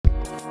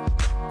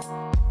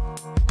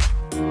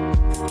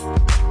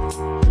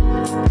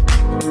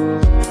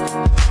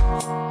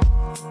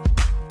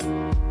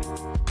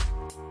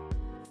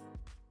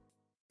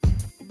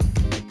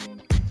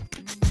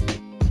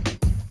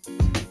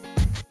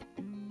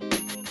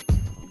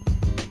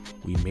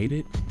made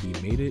it. We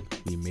made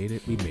it. We made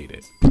it. We made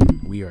it.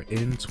 We are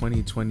in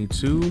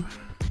 2022.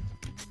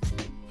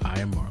 I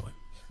am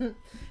Marlon.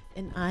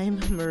 And I'm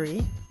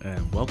Marie.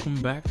 And welcome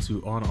back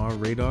to On Our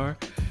Radar.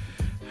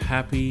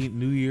 Happy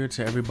New Year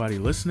to everybody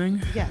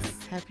listening.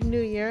 Yes, Happy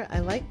New Year. I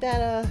like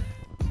that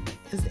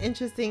it's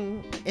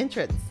interesting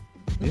entrance.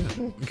 Yeah,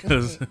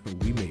 because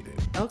we made it.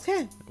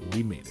 Okay.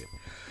 We made it.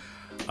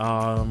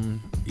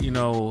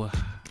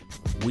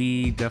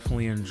 We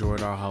definitely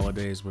enjoyed our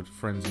holidays with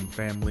friends and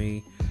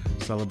family,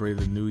 celebrated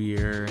the new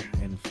year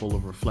and full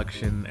of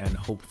reflection and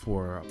hope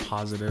for a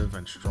positive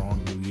and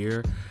strong new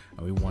year.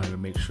 And we wanted to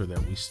make sure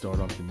that we start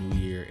off the new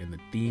year in the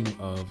theme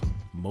of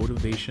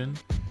motivation.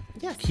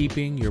 Yes.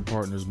 Keeping your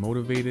partners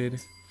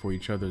motivated for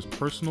each other's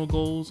personal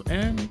goals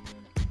and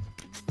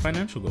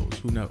financial goals.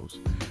 Who knows?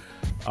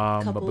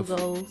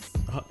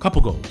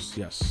 Couple goals.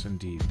 Yes,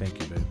 indeed.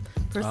 Thank you, babe.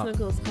 Personal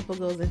goals, couple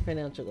goals, and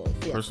financial goals.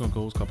 Yes. Personal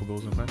goals, couple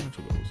goals, and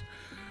financial goals.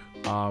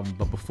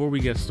 But before we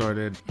get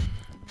started,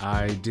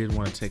 I did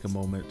want to take a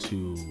moment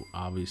to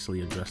obviously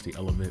address the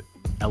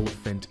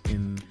elephant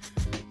in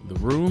the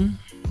room.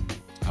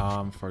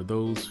 For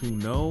those who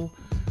know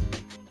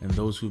and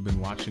those who've been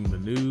watching the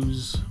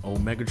news,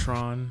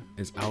 Omegatron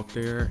is out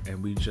there,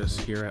 and we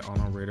just here at On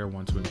Our Radar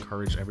want to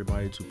encourage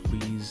everybody to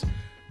please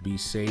be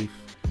safe.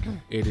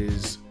 It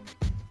is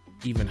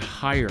even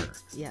higher,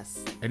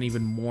 yes, and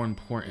even more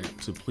important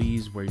to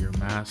please wear your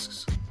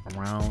masks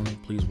around.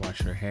 Please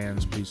wash your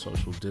hands. Please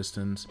social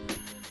distance.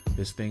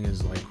 This thing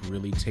is like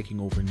really taking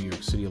over New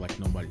York City like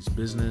nobody's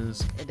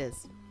business. It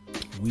is.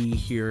 We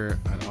here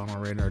at On Our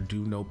Radar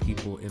do know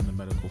people in the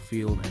medical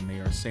field, and they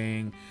are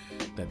saying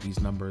that these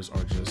numbers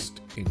are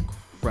just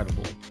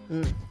incredible.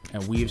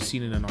 And we have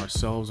seen it in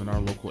ourselves in our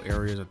local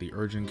areas at the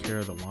urgent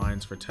care. The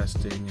lines for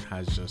testing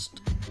has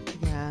just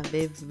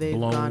they've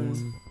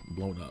blown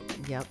up.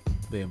 Yep.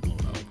 They have blown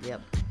up.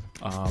 Yep.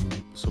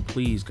 So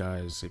please,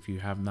 guys, if you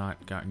have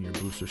not gotten your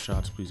booster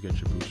shots, please get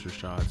your booster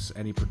shots.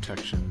 Any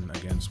protection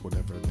against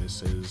whatever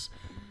this is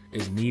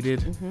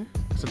needed.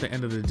 So at the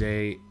end of the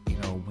day,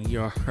 we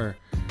are,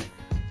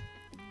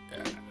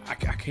 I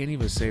can't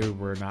even say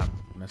we're not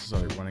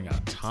necessarily running out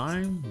of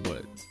time,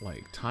 but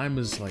like time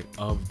is like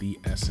of the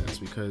essence,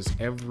 because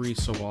every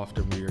so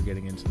often we are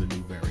getting into the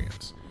new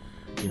variants.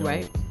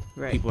 Right.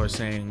 People are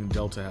saying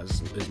Delta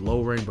is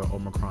lowering, but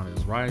Omicron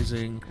is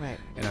rising. Right.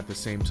 And at the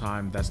same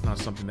time, that's not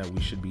something that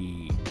we should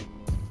be,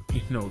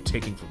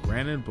 taking for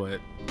granted. But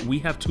we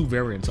have two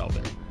variants out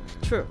there.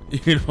 True.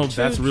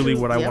 That's really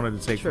what I Yep. wanted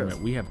to take True. from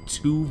it. We have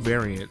two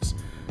variants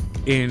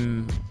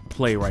in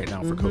play right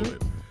now for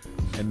COVID,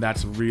 and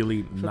that's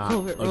really not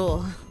COVID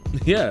rule.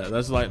 Yeah,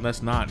 that's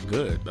not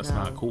good. That's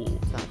not cool.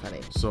 It's not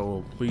funny.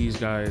 So please,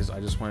 guys, I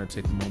just want to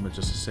take a moment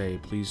just to say,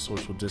 please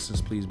social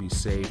distance, please be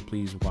safe,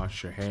 please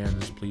wash your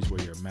hands, please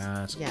wear your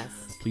mask. Yes.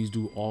 Please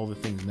do all the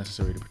things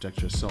necessary to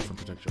protect yourself and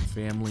protect your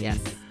family. Yes.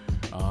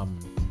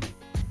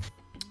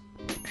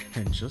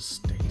 And just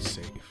stay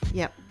safe.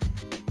 Yep.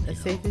 As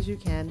safe as you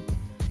can.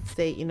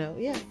 Stay,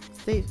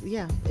 stay.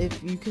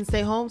 If you can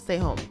stay home, stay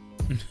home.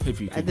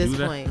 If you can at this do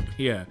that, point.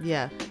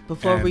 yeah.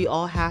 Before And we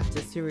all have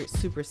to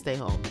super stay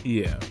home.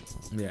 Yeah.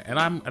 And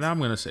I'm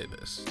gonna say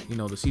this. The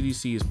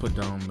CDC has put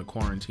down the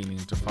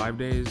quarantining to 5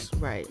 days.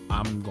 Right.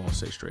 I'm gonna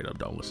say straight up,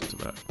 don't listen to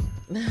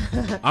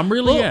that. I'm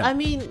really. I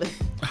mean,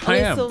 I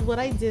am. So what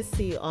I did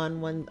see on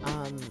one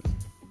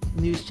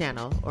news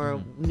channel or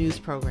news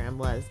program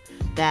was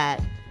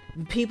that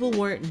people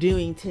weren't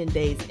doing 10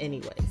 days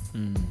anyways.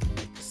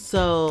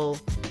 So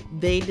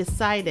they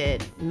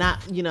decided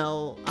not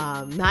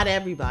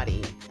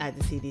everybody at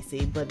the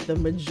CDC, but the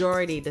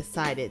majority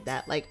decided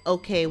that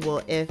okay,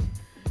 well, if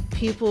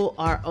people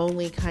are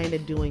only kind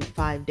of doing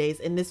 5 days,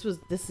 and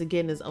this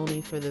again is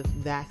only for the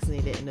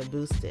vaccinated and the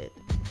boosted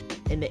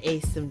and the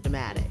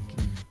asymptomatic.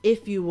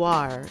 If you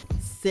are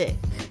sick,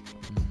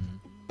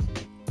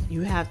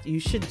 you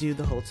should do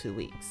the whole 2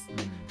 weeks.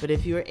 But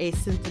if you're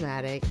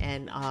asymptomatic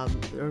and are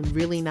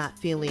really not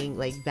feeling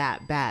like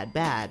that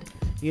bad,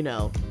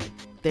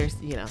 there's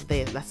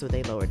that's what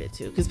they lowered it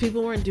to, because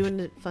people weren't doing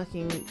the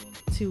fucking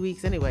 2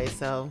 weeks anyway.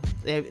 So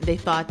they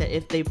thought that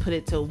if they put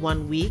it to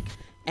 1 week,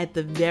 at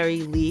the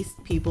very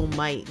least people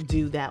might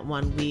do that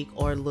 1 week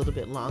or a little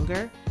bit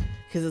longer,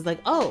 because it's like,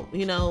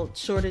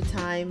 shorter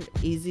time,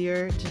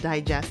 easier to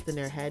digest in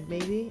their head,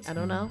 maybe. I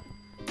don't know.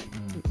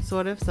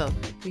 Sort of. So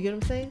you get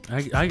what I'm saying?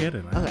 I get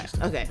it.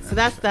 Okay. So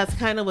that's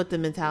kind of what the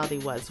mentality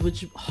was,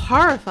 which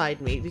horrified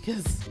me,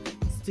 because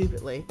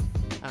stupidly,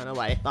 I don't know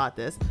why I thought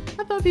this.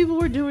 I thought people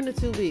were doing the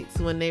 2 weeks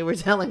when they were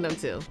telling them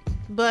to.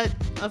 But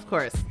of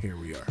course, here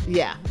we are.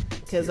 Yeah.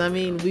 Because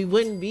we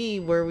wouldn't be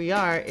where we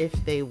are if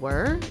they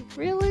were,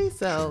 really.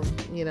 So,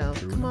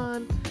 True come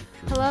on.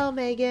 Hello,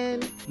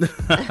 Megan.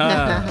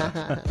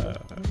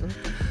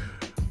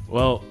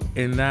 Well,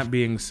 in that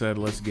being said,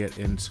 let's get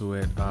into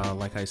it.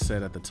 Like I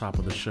said at the top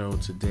of the show,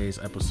 today's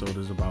episode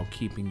is about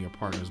keeping your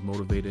partners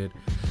motivated.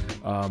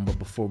 But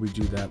before we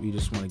do that, we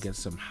just want to get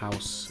some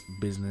house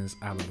business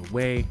out of the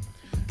way.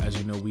 As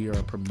you know, we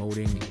are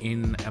promoting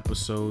in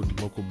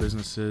episode local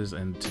businesses,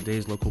 and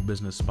today's local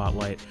business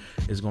spotlight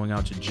is going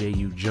out to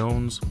J.U.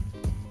 Jones.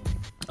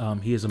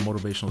 He is a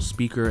motivational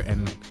speaker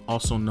and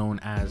also known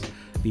as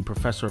the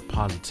Professor of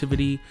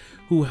Positivity,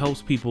 who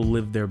helps people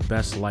live their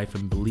best life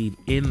and believe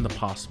in the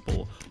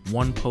possible,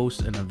 one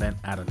post and event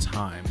at a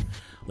time.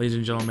 Ladies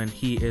and gentlemen,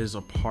 he is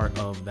a part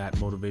of that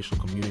motivational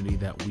community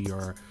that we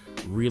are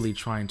really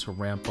trying to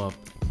ramp up,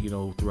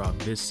 throughout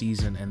this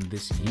season and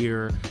this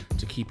year,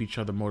 to keep each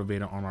other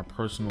motivated on our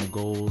personal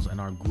goals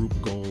and our group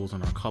goals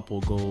and our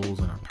couple goals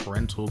and our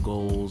parental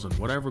goals and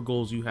whatever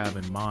goals you have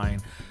in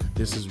mind.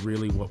 This is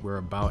really what we're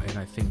about, and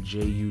I think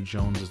J.U.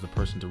 Jones is the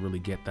person to really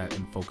get that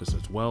in focus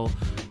as well.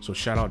 So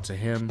shout out to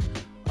him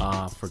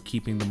for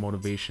keeping the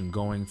motivation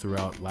going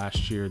throughout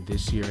last year,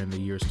 this year, and the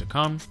years to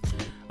come.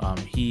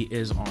 He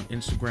is on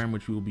Instagram,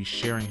 which we will be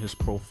sharing his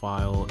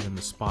profile in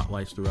the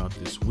spotlights throughout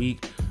this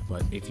week.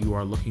 But if you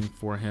are looking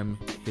for him,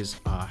 his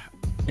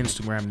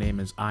Instagram name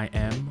is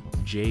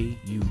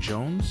IamJU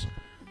Jones.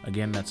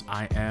 Again, that's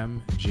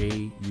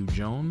IamJU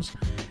Jones.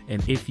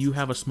 And if you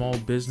have a small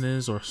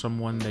business or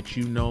someone that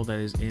you know that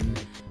is in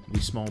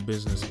the small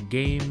business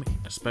game,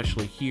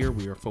 especially here,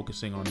 we are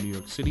focusing on New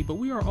York City, but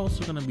we are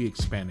also going to be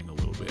expanding a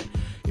little bit.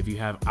 If you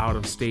have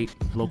out-of-state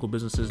local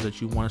businesses that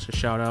you want us to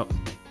shout out,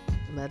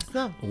 let us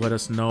know. Let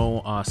us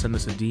know. Send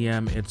us a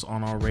DM. It's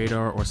on our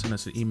radar, or send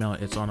us an email.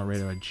 It's on our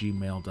radar at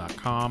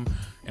gmail.com,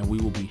 and we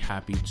will be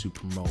happy to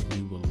promote.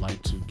 We would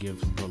like to give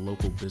the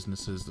local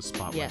businesses the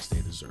spotlights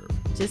they deserve.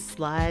 Just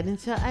slide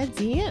into our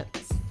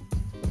DMs.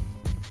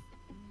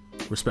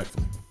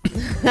 Respectfully.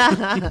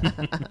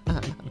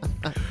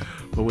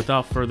 But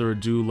without further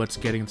ado, let's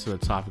get into the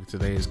topic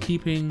today, is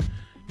keeping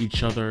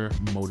each other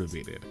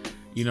motivated.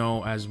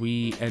 As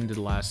we ended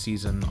last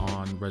season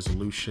on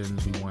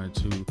resolutions, we wanted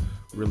to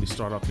really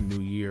start off the new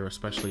year,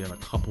 especially on a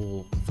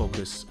couple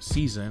focus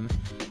season,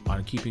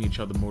 on keeping each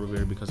other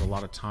motivated, because a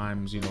lot of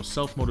times,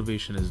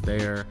 self-motivation is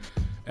there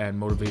and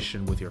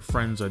motivation with your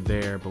friends are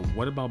there, but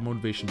what about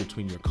motivation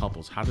between your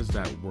couples? How does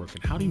that work,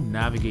 and how do you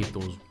navigate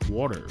those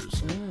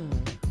waters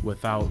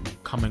without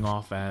coming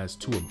off as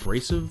too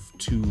abrasive,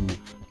 too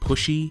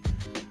pushy,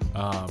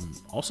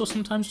 also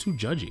sometimes too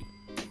judgy?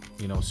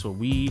 So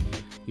we,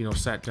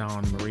 sat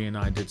down, Maria and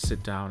I did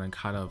sit down and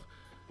kind of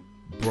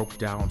broke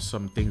down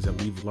some things that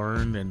we've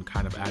learned and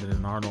kind of added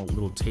in our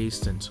little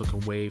taste and took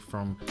away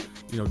from,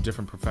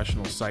 different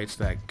professional sites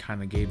that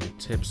kind of gave the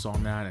tips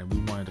on that. And we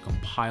wanted to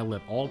compile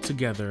it all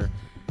together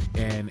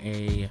in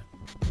a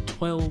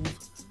 12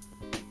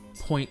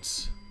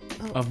 points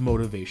of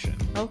motivation.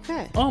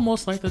 Okay.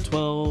 Almost like the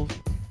 12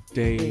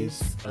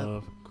 days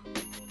of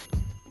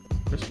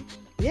Christmas?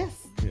 Yes.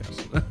 Yes.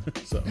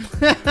 So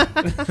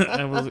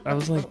I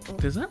was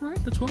like, is that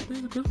right? The 12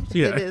 days of Christmas?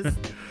 Yeah. It is.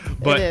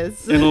 But it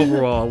is. And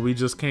overall, we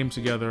just came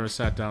together and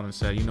sat down and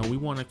said, we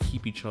want to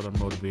keep each other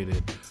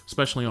motivated,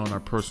 especially on our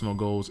personal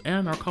goals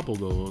and our couple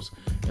goals.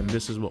 And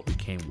this is what we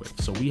came with.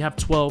 So we have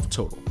 12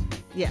 total.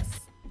 Yes.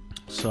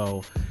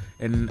 So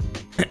in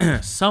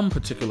some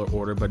particular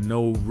order, but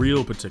no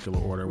real particular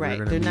order.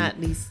 Right. They're not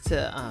least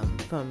to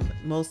from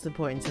most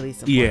important to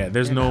least important. Yeah,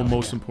 there's no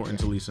most important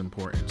to least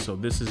important. So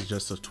this is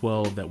just a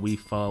 12 that we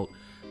felt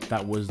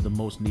that was the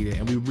most needed,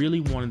 and we really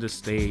wanted to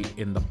stay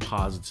in the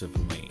positive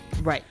lane.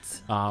 Right.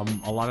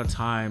 A lot of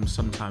times,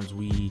 sometimes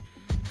we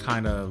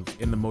kind of,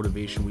 in the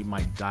motivation, we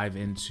might dive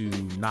into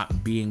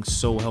not being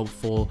so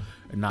helpful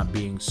and not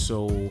being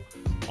so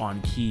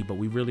on key, but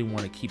we really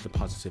want to keep the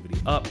positivity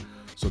up.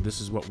 So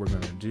this is what we're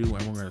going to do,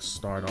 and we're going to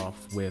start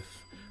off with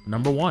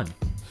number 1.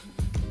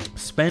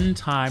 Spend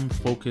time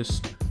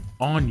focused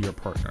on your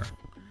partner.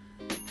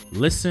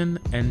 Listen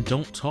and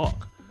don't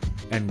talk,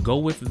 and go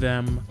with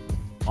them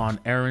on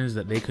errands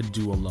that they could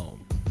do alone.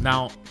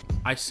 Now,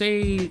 I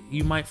say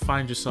you might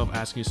find yourself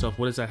asking yourself,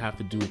 what does that have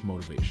to do with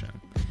motivation?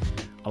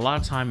 A lot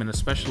of time, and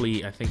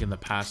especially I think in the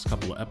past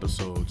couple of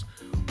episodes,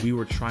 we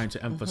were trying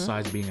to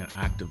emphasize being an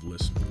active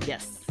listener.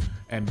 Yes.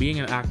 And being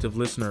an active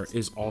listener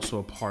is also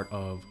a part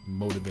of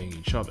motivating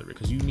each other,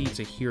 because you need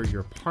to hear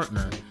your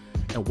partner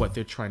and what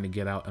they're trying to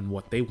get out and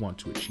what they want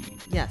to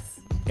achieve. Yes.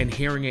 And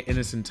hearing it in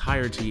its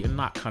entirety and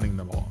not cutting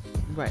them off.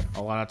 Right.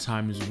 A lot of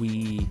times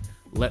we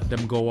let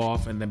them go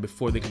off, and then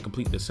before they can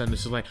complete the sentence,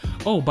 it's like,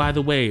 oh, by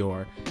the way,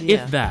 or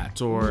if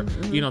that, or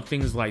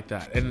things like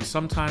that. And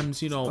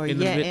sometimes, or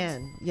in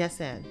yes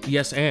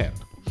and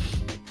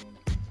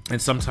and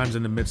sometimes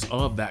in the midst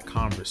of that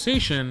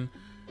conversation,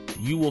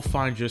 you will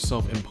find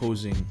yourself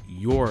imposing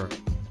your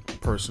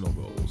personal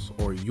goals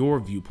or your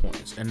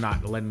viewpoints and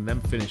not letting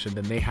them finish, and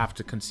then they have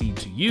to concede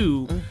to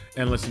you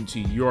and listen to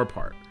your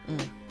part.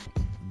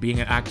 Being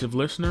an active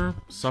listener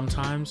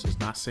sometimes is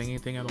not saying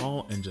anything at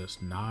all and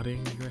just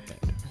nodding your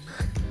head.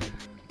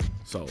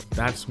 So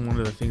that's one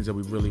of the things that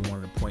we really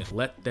wanted to point.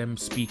 Let them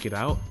speak it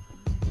out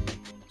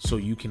so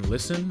you can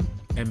listen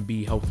and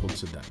be helpful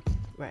to them.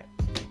 Right.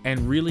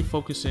 And really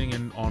focusing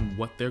in on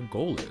what their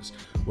goal is,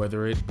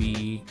 whether it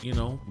be,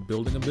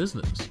 building a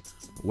business,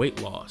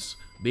 weight loss,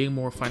 being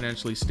more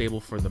financially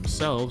stable for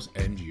themselves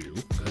and you,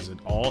 because it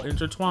all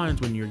intertwines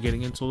when you're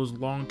getting into those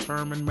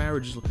long-term and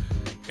marriage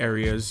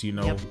areas, you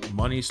know, Yep.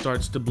 money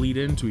starts to bleed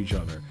into each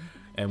other.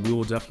 And we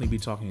will definitely be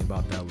talking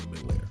about that a little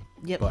bit later.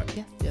 Yep. But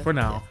Yes, for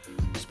now,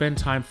 spend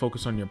time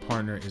focused on your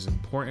partner is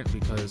important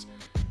because,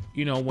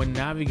 you know, when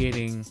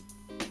navigating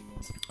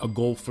a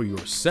goal for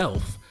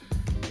yourself,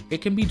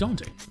 it can be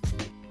daunting.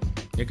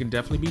 It can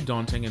definitely be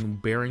daunting,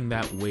 and bearing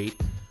that weight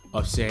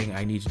of saying,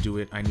 I need to do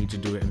it,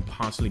 and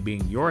constantly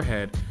being your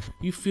head,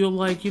 you feel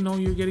like, you know,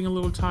 you're getting a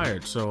little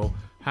tired. So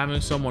having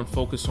someone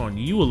focus on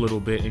you a little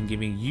bit and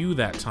giving you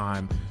that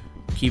time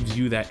gives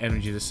you that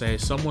energy to say,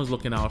 someone's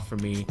looking out for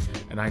me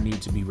and I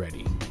need to be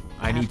ready.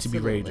 I need to be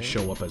ready to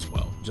show up as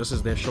well. Just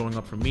as they're showing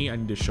up for me, I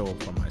need to show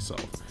up for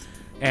myself.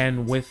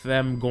 And with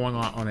them going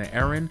on an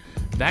errand,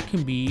 that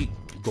can be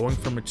going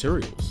for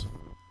materials.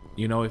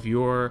 You know, if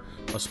you're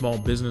a small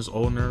business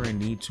owner and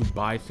need to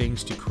buy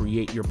things to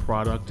create your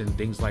product and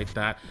things like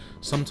that,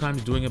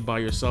 sometimes doing it by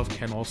yourself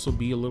can also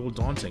be a little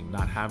daunting,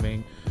 not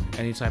having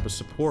any type of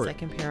support.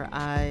 Second pair of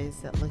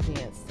eyes at looking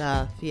at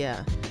stuff.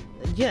 Yeah,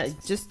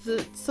 just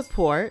the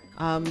support.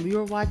 We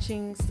were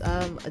watching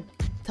a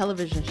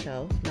television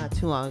show not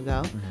too long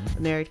ago. A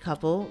married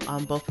couple.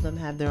 Both of them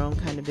have their own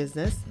kind of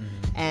business.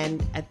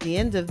 And at the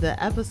end of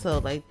the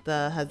episode, like,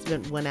 the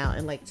husband went out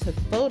and like took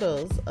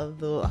photos of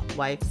the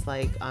wife's,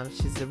 like,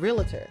 she's a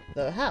realtor,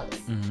 the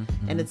house.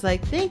 And it's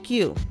like, thank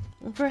you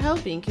for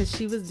helping, because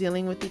she was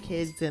dealing with the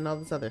kids and all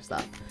this other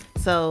stuff.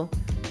 So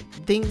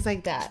things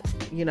like that,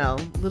 you know,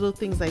 little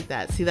things like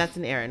that. See, that's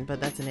an errand,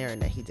 but that's an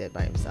errand that he did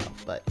by himself.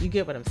 But you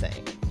get what I'm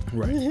saying.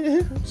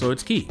 Right. So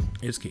it's key.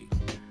 It's key.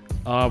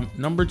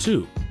 Number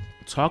 2,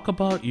 talk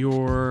about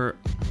your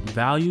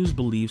values,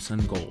 beliefs,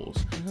 and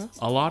goals.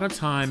 A lot of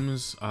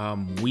times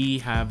we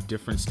have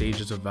different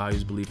stages of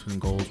values, beliefs, and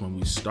goals when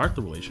we start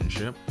the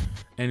relationship,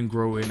 and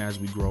grow in as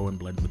we grow and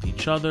blend with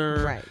each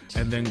other. Right.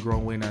 And then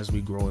grow in as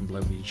we grow and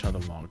blend with each other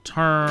long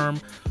term.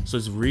 So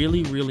it's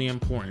really, really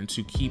important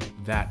to keep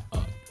that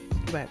up.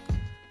 Right.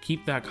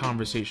 Keep that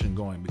conversation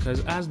going,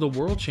 because as the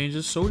world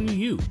changes, so do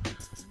you.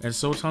 And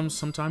so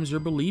sometimes your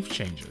belief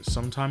changes,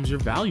 sometimes your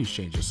values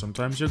changes,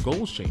 sometimes your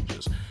goals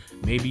changes.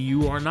 Maybe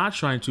you are not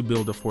trying to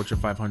build a Fortune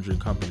 500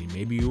 company.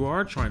 Maybe you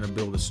are trying to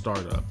build a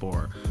startup,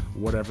 or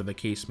whatever the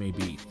case may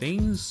be.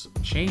 Things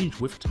change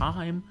with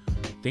time.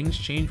 Things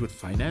change with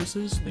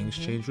finances. Things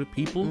change with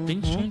people.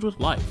 Things change with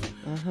life.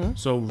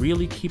 So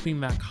really keeping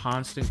that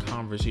constant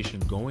conversation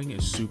going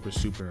is super,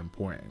 super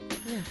important.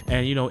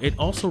 And, you know, it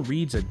also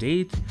reads a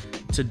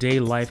day-to-day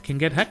life can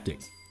get hectic.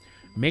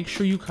 Make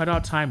sure you cut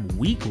out time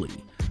weekly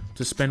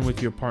to spend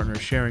with your partner,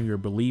 sharing your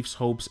beliefs,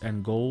 hopes,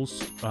 and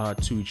goals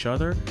to each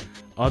other.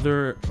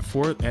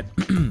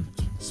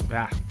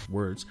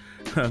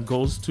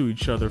 Goals to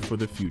each other for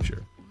the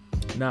future.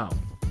 Now,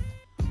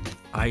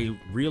 I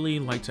really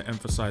like to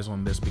emphasize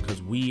on this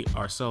because we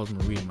ourselves,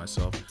 Marie and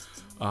myself,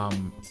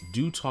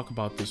 do talk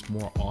about this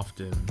more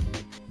often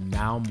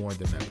now more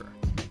than ever.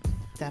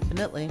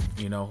 Definitely.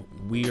 You know,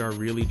 we are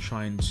really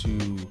trying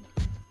to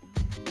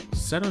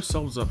set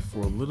ourselves up for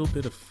a little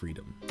bit of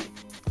freedom.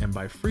 And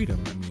by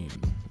freedom, I mean,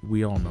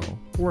 we all know,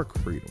 work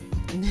freedom.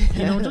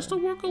 You know, just to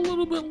work a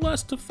little bit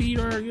less to feed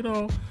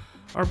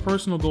our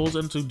personal goals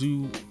and to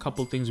do a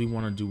couple things we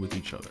want to do with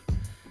each other.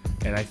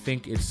 And I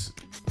think it's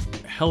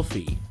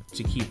healthy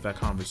to keep that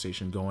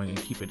conversation going and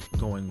keep it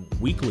going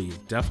weekly is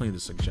definitely the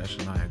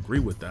suggestion. I agree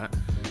with that.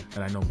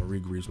 And I know Marie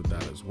agrees with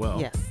that as well.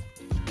 Yes.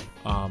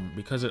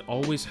 Because it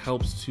always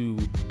helps to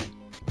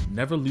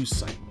never lose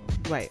sight.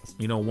 Right.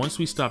 You know, once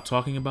we stop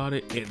talking about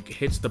it, it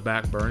hits the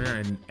back burner.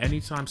 And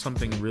anytime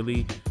something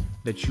really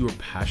that you are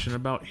passionate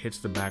about hits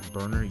the back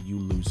burner, you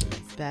lose it.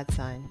 It's a bad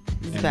sign.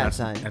 It's a And bad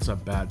sign. That's a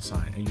bad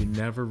sign. And you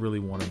never really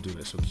want to do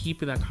this. So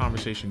keeping that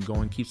conversation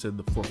going keeps it at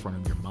the forefront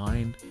of your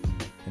mind,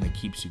 and it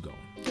keeps you going.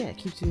 Yeah, it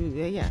keeps you,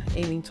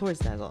 aiming towards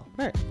that goal.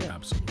 Right. Yeah,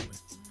 absolutely.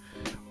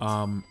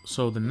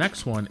 So the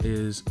next one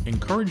is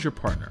encourage your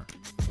partner.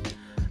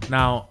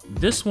 Now,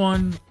 this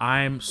one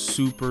I'm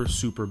super,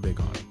 super big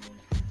on.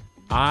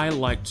 I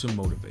like to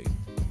motivate.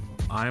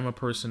 I'm a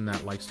person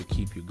that likes to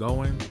keep you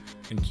going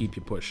and keep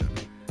you pushing.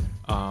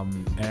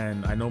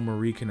 And I know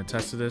Marie can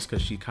attest to this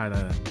because she kind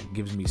of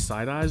gives me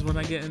side eyes when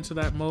I get into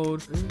that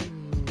mode.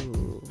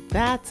 Ooh,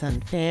 that's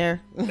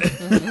unfair.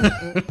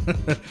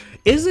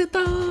 Is it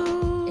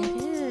though? It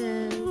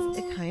is.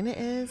 It kind of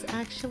is,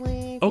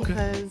 actually. Okay.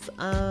 Because,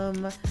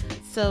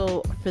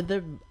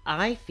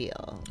 I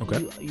feel,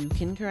 Okay. you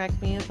can correct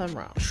me if I'm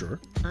wrong. Sure.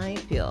 I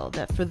feel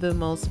that for the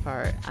most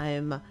part,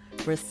 I'm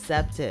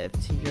receptive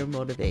to your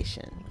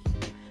motivation.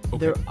 Okay.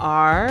 There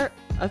are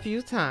a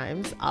few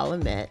times, I'll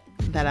admit,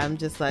 that I'm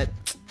just like,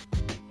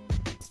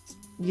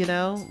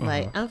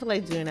 like, I don't feel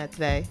like doing that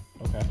today.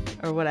 Okay.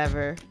 Or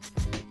whatever.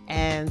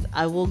 And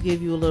I will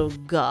give you a little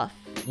guff.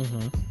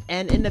 Mm-hmm.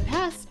 And in the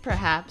past,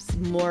 perhaps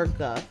more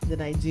guff than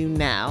I do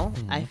now.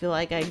 Mm-hmm. I feel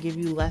like I give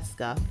you less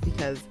guff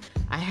because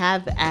I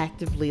have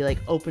actively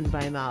opened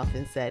my mouth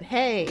and said,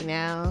 hey,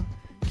 now,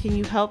 can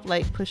you help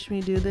push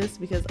me do this?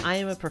 Because I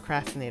am a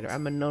procrastinator.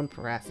 I'm a known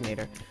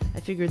procrastinator. I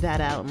figured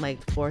that out in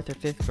 4th or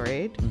 5th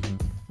grade. Mm-hmm.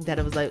 That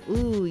it was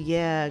ooh,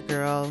 yeah,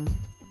 girl,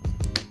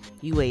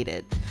 you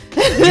waited.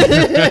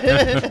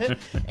 And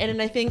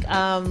then I think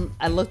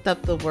I looked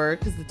up the word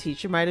because the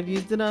teacher might have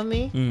used it on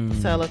me.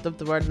 So I looked up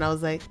the word and I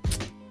was like,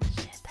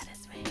 shit, that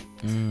is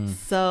me.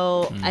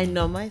 So I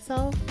know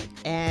myself,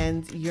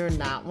 and you're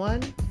not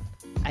one.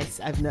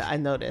 I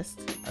noticed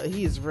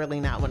he is really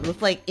not one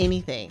with like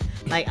anything.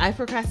 Like I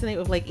procrastinate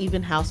with like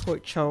even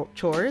household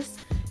chores,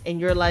 and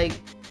you're like,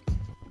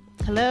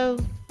 hello,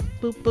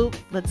 boop boop,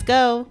 let's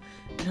go,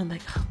 and I'm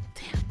like, oh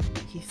damn,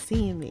 he's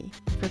seeing me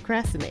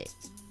procrastinate.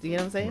 Do you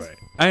know what I'm saying? Right.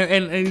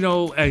 And you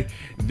know,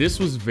 this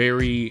was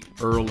very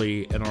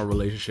early in our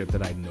relationship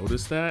that I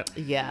noticed that.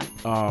 Yeah.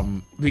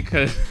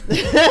 Because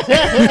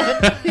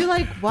you're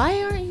like, why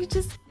don't you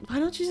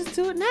just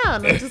do it now?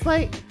 And I'm just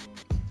like,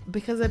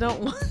 because I don't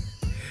want.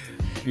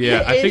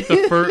 Yeah, I think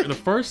the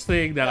first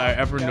thing that I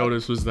ever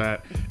noticed was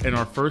that in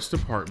our first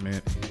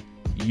apartment,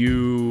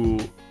 you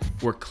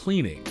were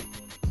cleaning.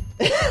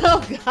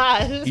 Oh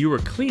God. You were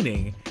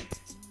cleaning,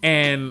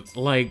 and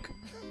like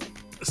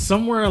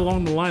somewhere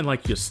along the line,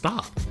 like you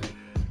stopped.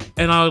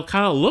 And I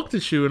kind of looked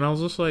at you and I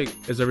was just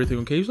like, is everything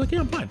okay? He was like,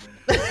 yeah, I'm fine.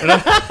 And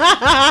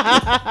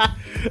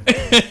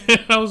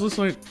I was just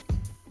like,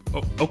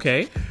 oh,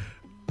 okay.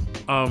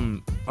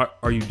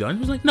 Are you done? He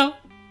was like, no.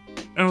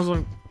 And I was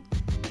like,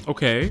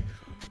 okay.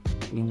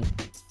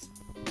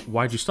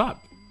 Why'd you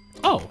stop?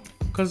 Oh,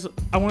 because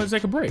I wanted to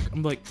take a break.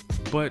 I'm like,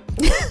 but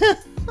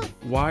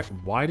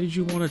why did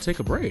you want to take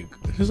a break?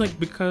 He's like,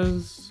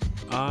 because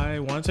I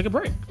want to take a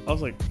break. I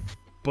was like,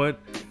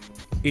 but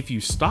if you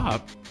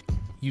stop,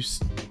 you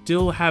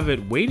still have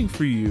it waiting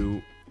for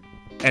you,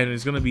 and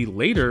it's gonna be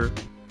later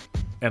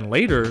and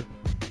later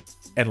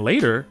and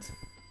later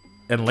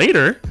and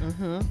later,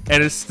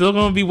 and it's still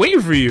gonna be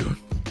waiting for you.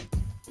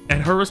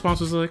 And her response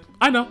was like,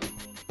 I know.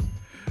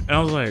 And I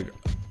was like,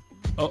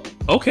 oh,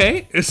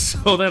 okay.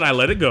 So then I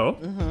let it go.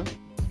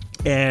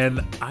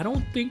 And I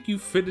don't think you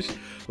finished,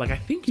 like I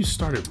think you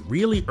started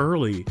really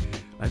early.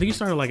 I think you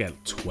started like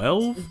at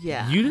 12.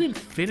 Yeah. You didn't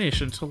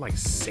finish until like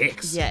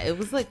 6. Yeah, it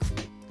was like,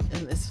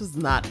 and this was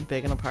not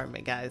big an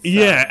apartment, guys. So.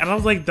 Yeah, and I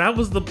was like, that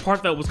was the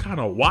part that was kind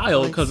of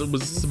wild because it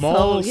was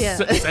small,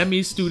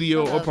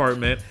 semi-studio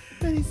apartment.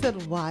 And he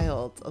said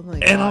wild. Oh my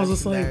God, and I was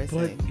just like,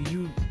 but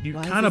you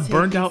kind of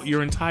burned out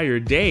your entire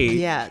day.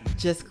 Yeah,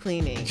 just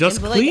cleaning.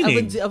 Just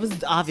cleaning. Like, I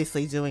was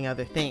obviously doing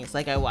other things.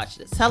 Like I watched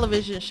this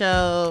television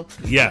show.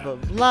 Yeah. Blah,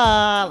 blah,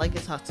 blah. Like I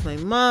talked to my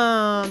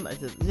mom.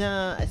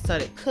 I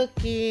started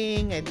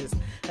cooking. I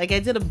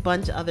did a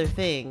bunch of other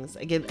things.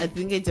 I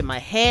think I did my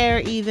hair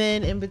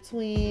even in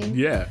between.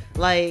 Yeah.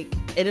 Like,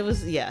 and it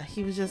was,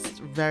 he was just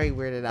very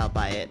weirded out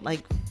by it.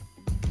 Like,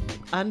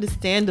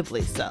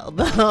 understandably so,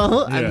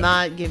 though. Yeah. I'm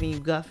not giving you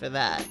guff for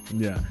that.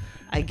 Yeah.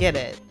 I get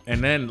it.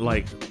 And then,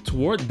 like,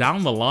 toward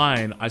down the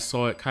line, I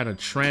saw it kind of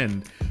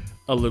trend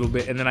a little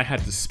bit, and then I had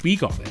to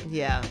speak on it.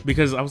 Yeah.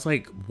 Because I was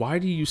like, why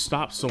do you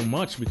stop so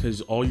much?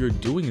 Because all you're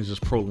doing is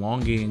just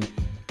prolonging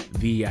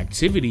the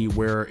activity,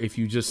 where if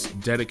you just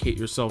dedicate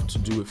yourself to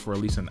do it for at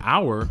least an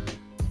hour,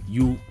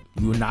 you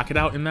knock it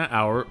out in that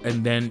hour,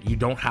 and then you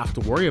don't have to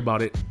worry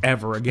about it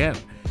ever again.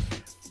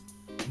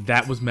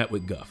 That was met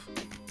with guff.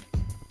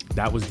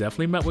 That was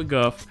definitely met with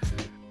guff.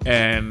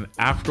 And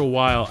after a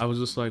while, I was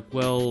just like,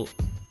 well,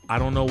 I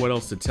don't know what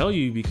else to tell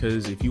you,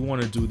 because if you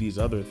want to do these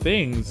other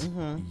things,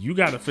 you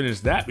got to finish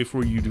that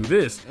before you do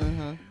this.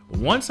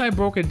 Once I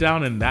broke it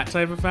down in that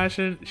type of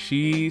fashion,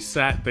 she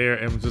sat there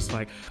and was just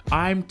like,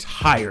 I'm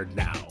tired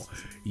now.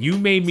 You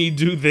made me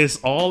do this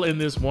all in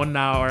this 1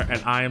 hour,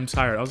 and I am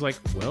tired. I was like,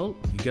 well,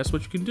 guess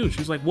what you can do? She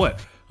was like, what?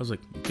 I was like,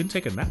 you can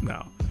take a nap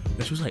now.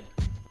 And she was like,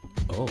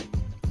 oh.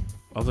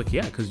 I was like,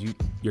 yeah, because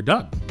you're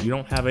done. You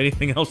don't have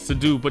anything else to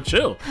do but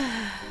chill.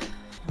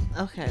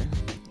 Okay.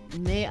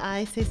 May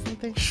I say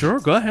something? Sure,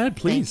 go ahead,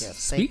 please.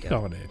 Thank you.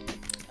 on it.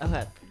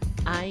 Okay.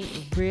 I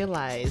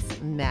realize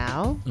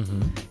now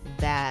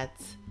that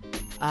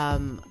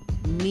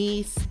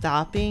me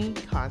stopping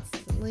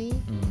constantly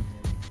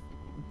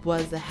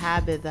was a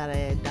habit that I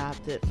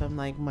adopted from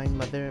like my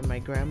mother and my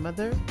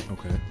grandmother.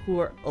 Okay.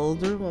 Who are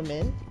older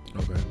women.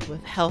 Okay.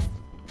 With health.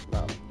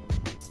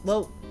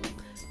 Well,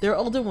 they're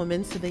older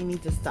women, so they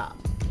need to stop.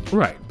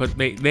 Right, but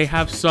they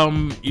have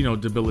some,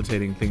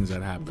 debilitating things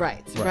that happen.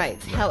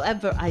 Right.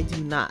 However, I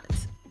do not.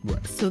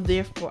 Right. So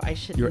therefore, I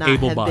should You're not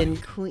have able-bodied. been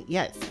clean.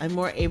 Yes, I'm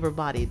more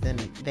able-bodied than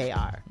they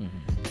are.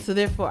 So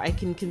therefore, I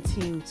can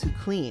continue to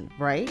clean.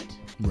 Right.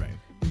 Right.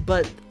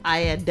 But I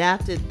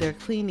adapted their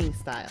cleaning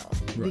style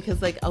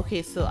because, like,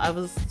 okay, so I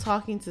was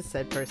talking to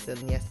said person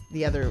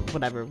the other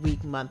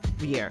week,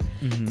 month, year,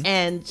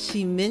 and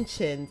she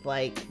mentioned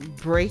like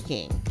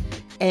breaking,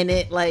 and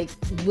it like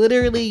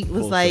literally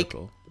was Full like,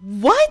 circle.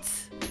 What?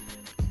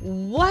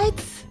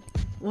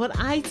 When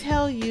I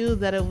tell you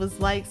that it was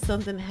like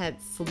something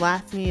had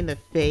slapped me in the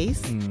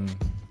face.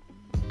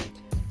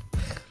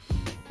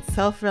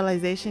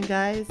 Self-realization,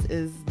 guys,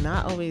 is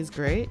not always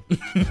great.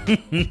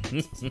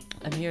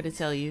 I'm here to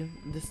tell you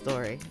the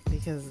story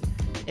because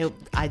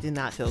I did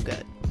not feel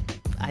good.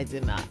 I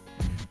did not.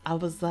 I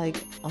was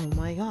like, oh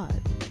my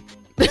God.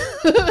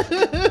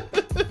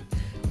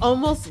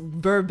 Almost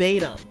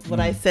verbatim what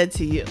I said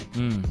to you.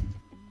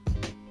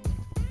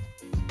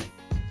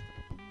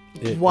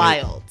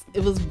 wild.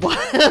 It was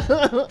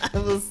wild.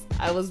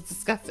 I was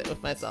disgusted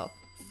with myself.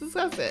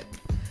 Disgusted.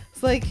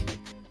 It's like,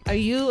 are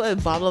you a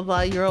blah blah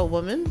blah year old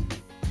woman?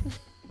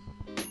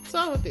 What's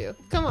wrong with you?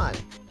 Come on.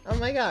 Oh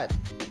my god.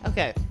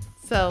 Okay,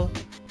 so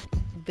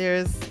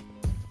there's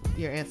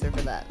your answer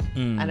for that.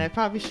 And I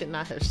probably should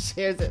not have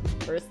shared it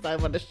the first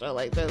time on a show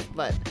like this,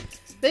 but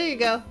there you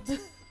go.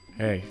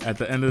 Hey, at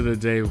the end of the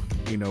day,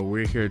 you know,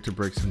 we're here to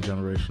break some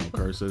generational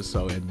curses,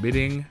 so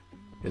admitting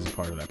is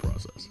part of that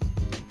process.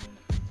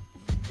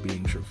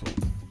 Being truthful.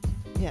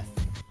 Yes.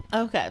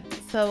 Okay.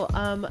 So,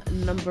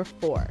 number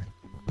 4.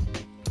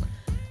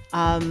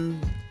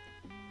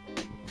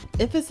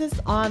 Emphasis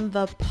on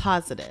the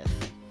positive.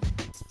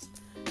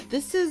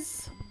 This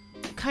is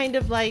kind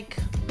of like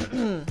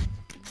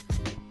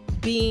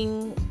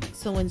being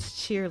someone's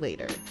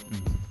cheerleader,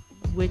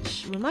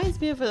 which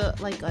reminds me of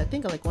I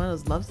think one of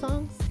those love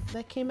songs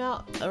that came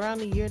out around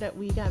the year that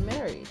we got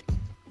married.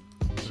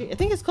 I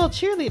think it's called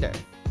Cheerleader.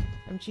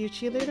 I'm your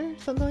cheerleader,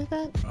 something like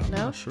that. I'm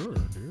not sure,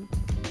 dude.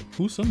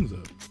 Who sings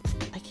it?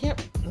 I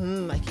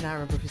cannot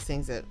remember who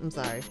sings it. I'm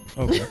sorry.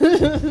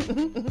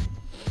 Okay.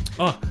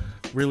 Oh,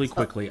 really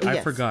quickly, yes. I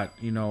forgot,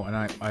 you know, and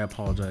I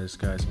apologize,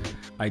 guys.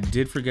 I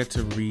did forget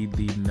to read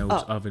the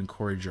notes of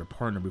encourage your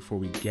partner before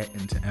we get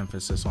into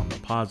emphasis on the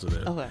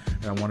positive. Okay.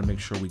 And I want to make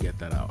sure we get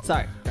that out.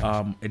 Sorry.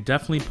 It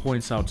definitely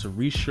points out to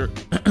research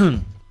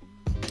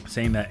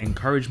saying that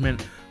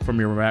encouragement from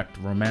your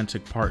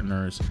romantic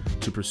partners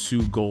to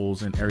pursue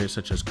goals in areas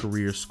such as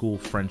career, school,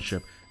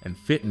 friendship, and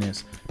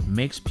fitness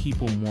makes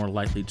people more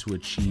likely to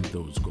achieve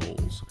those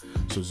goals.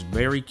 So it's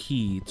very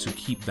key to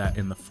keep that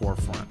in the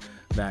forefront,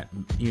 that,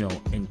 you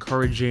know,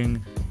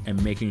 encouraging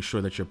and making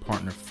sure that your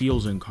partner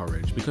feels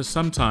encouraged, because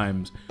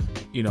sometimes,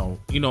 you know,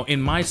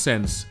 in my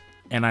sense,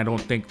 and I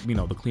don't think, you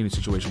know, the cleaning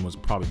situation was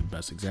probably the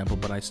best example,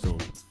 but I still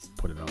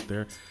put it out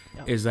there,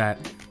 is that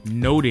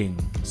noting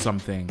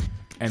something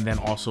and then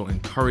also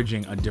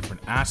encouraging a different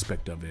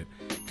aspect of it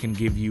can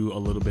give you a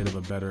little bit of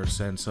a better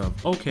sense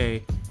of,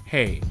 okay,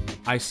 hey,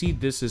 I see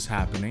this is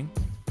happening.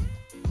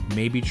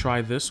 Maybe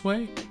try this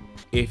way.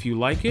 If you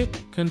like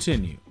it,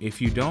 continue.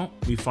 If you don't,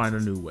 we find a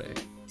new way.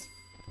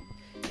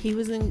 He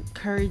was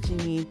encouraging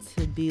me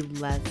to be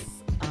less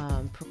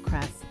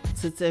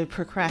to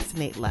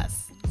procrastinate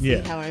less. See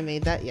how I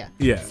made that? Yeah.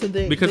 So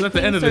because at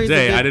the end of the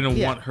day, I didn't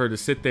want her to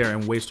sit there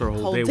and waste her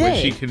whole day where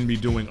she can be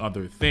doing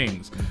other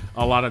things.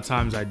 A lot of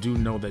times I do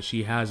know that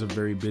she has a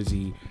very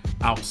busy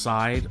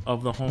outside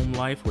of the home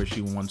life where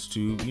she wants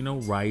to, you know,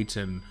 write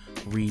and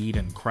read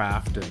and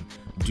craft and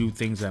do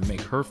things that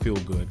make her feel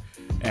good.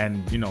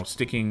 And, you know,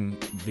 sticking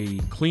the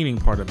cleaning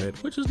part of it,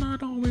 which is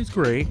not always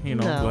great, you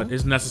know, but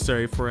is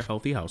necessary for a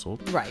healthy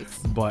household. Right.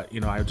 But, you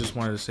know, I just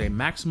wanted to say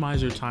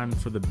maximize your time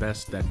for the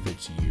best that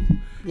fits you.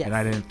 Yes. And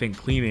I didn't think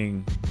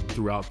cleaning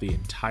throughout the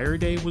entire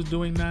day was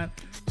doing that.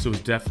 So it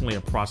was definitely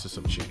a process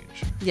of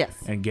change. Yes.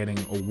 And getting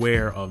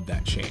aware of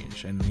that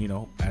change. And, you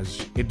know,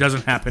 as it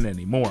doesn't happen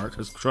anymore,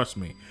 because trust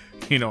me,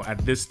 you know,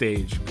 at this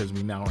stage, because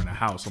we now are in a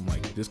house, I'm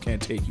like, this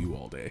can't take you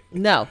all day.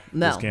 No.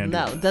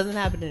 It doesn't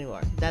happen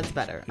anymore. That's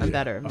better. I'm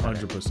better.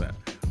 100%.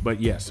 But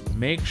yes,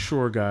 make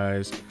sure,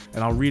 guys,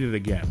 and I'll read it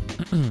again.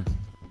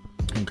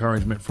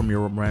 Encouragement from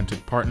your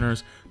romantic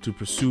partners to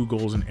pursue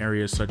goals in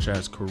areas such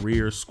as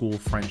career, school,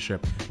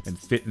 friendship, and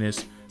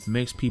fitness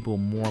makes people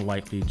more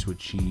likely to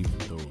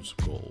achieve those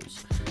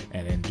goals.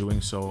 And in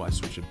doing so, I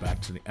switch it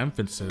back to the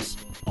emphasis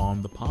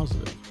on the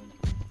positive.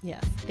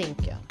 Yes,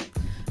 thank you.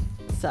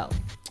 So,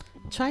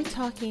 try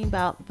talking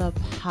about the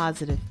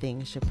positive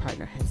things your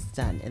partner has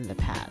done in the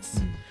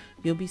past.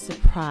 You'll be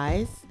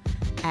surprised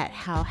at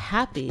how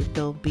happy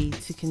they'll be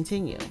to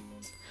continue.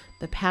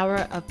 The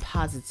power of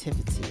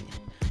positivity.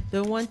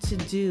 They'll want to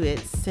do it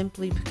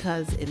simply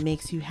because it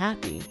makes you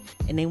happy,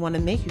 and they want to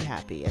make you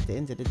happy at the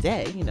end of the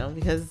day, you know,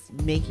 because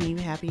making you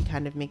happy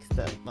kind of makes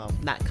them, well,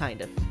 not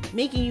kind of,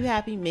 making you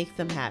happy makes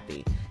them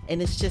happy.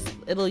 And it's just,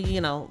 it'll,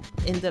 you know,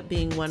 end up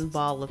being one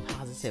ball of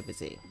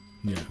positivity.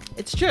 Yeah,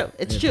 it's true.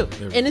 It's true.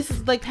 And this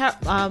is like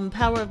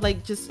power of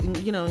like just,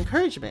 you know,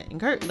 encouragement.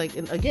 Like,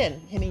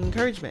 again, hitting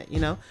encouragement, you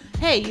know,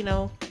 hey, you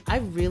know, I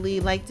really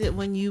liked it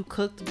when you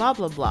cooked blah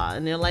blah blah,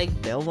 and they're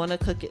like, they'll want to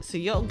cook it, so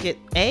you'll get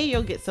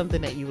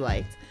something that you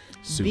liked.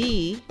 Soup.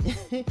 B,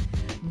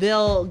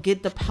 they'll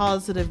get the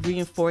positive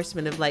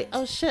reinforcement of like,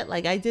 oh shit,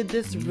 like I did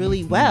this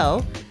really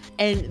well,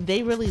 and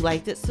they really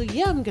liked it, so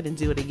yeah, I'm gonna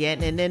do it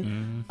again. And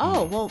then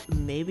oh well,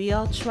 maybe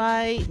I'll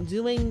try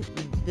doing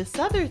this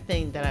other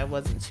thing that I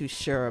wasn't too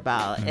sure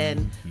about.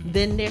 And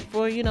then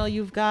therefore, you know,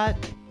 you've got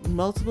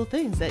multiple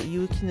things that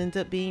you can end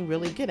up being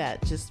really good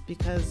at just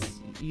because,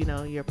 you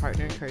know, your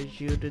partner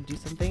encouraged you to do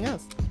something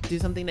else, do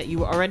something that you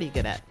were already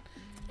good at.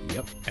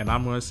 Yep. And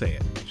I'm going to say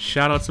it.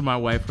 Shout out to my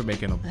wife for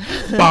making a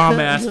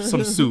bomb-ass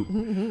some soup.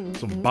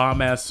 Some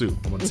bomb-ass soup.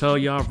 I'm going to tell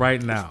y'all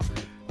right now.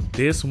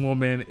 This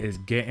woman is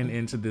getting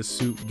into this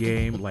soup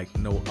game like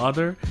no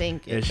other.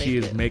 Thank you. And she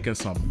is making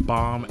some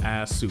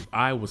bomb-ass soup.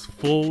 I was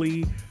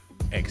fully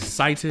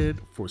excited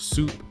for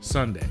Soup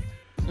Sunday.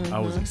 I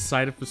was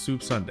excited for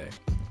Soup Sunday.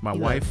 My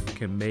Yes. wife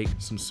can make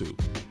some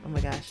soup, Oh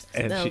my gosh.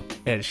 and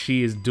No.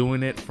 she is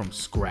doing it from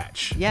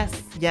scratch.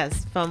 Yes.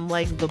 From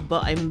like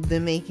I've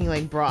been making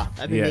like broth.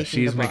 I've been Yeah, making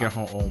she's the making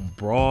broth her own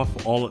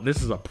broth.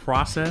 This is a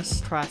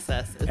process,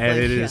 process. It's and like,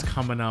 it is yeah.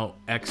 coming out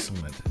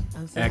excellent.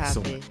 I'm so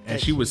Excellent. happy And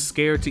that she was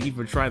scared to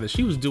even try this.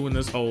 She was doing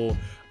this whole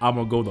I'm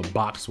gonna go the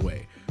box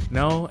way.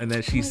 No, and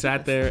then she my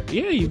sat there.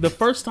 Yeah, the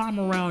first time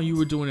around you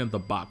were doing it the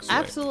box way.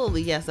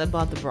 Absolutely, yes. I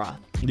bought the broth.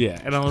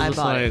 Yeah, and I was I just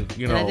bought like, it,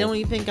 you and know, I didn't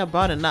even think I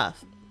bought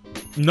enough.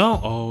 no,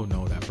 oh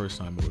no, that first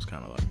time it was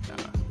kind of like,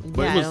 nah.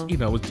 But Yeah, I it was,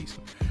 don't- it was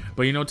decent.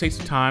 But it takes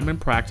time and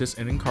practice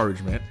and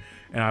encouragement.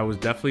 And I was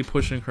definitely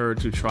pushing her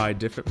to try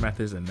different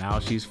methods, and now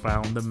she's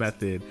found the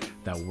method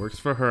that works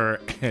for her.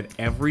 And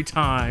every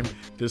time,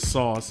 the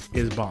sauce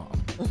is bomb.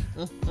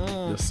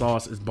 The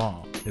sauce is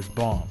bomb. It's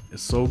bomb.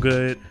 It's so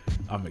good.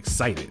 I'm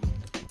excited.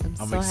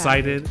 I'm so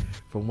excited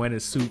for when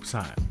it's soup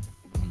time.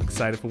 I'm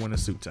excited for when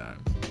it's soup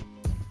time.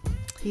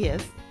 He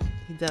is.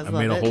 He does I love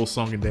made a it. whole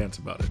song and dance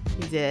about it.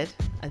 He did.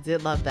 I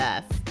did love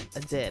that. I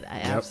did. I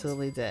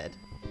absolutely did.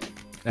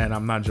 And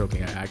I'm not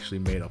joking. I actually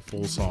made a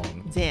full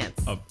song Dance.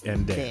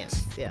 and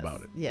dance Yes.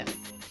 about it. Yes.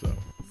 So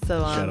So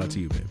shout out to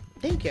you, babe.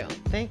 Thank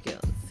you.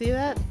 See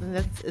that?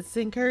 It's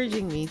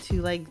encouraging me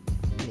to like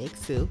make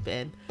soup,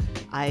 and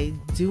I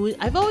do it.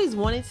 I've always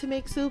wanted to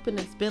make soup, and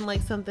it's been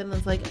like something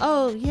that's like,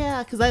 oh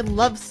yeah, because I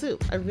love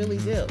soup. I really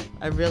do.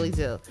 I really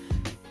do.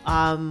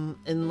 And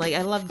like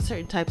I love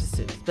certain types of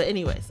soups. But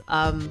anyways,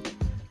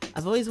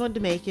 I've always wanted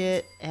to make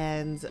it,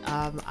 and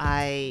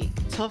I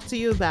talked to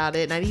you about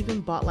it, and I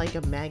even bought like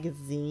a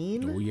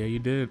magazine. Oh yeah, you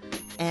did.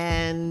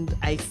 And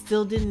I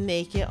still didn't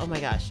make it. Oh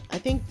my gosh. I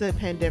think the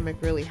pandemic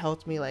really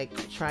helped me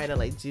like try to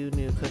like do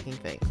new cooking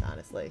things,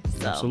 honestly.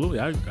 So Absolutely,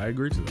 I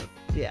agree to that.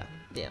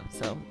 yeah.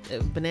 So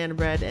banana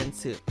bread and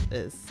soup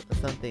is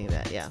something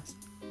that yeah.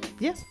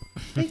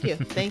 Thank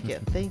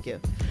you.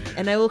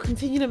 And I will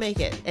continue to make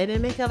it and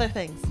then make other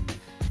things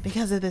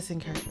because of this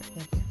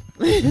encouragement.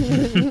 Thank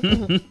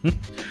you.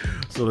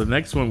 So the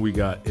next one we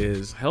got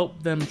is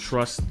help them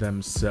trust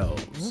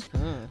themselves.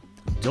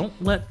 Don't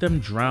let them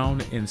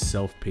drown in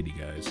self-pity,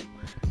 guys,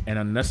 and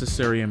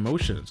unnecessary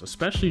emotions,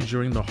 especially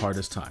during the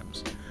hardest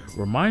times.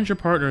 Remind your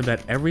partner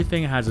that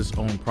everything has its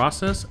own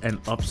process and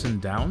ups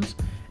and downs,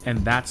 and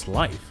that's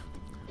life.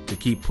 To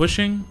keep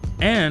pushing,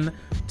 and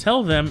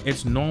tell them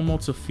it's normal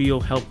to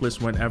feel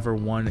helpless whenever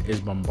one is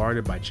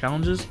bombarded by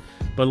challenges,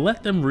 but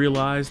let them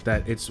realize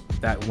that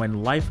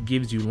when life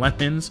gives you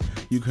lemons,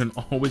 you can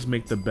always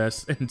make the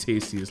best and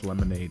tastiest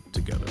lemonade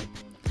together.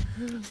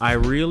 I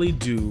really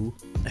do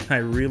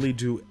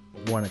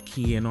want to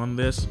key in on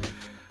this,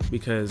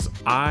 because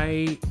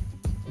I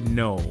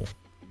know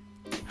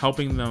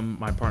helping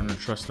my partner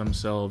trust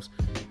themselves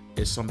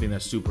is something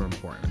that's super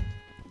important.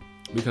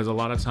 Because a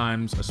lot of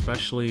times,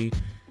 especially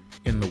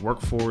in the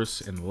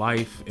workforce, in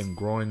life, in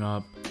growing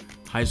up,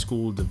 high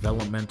school,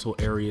 developmental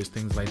areas,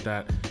 things like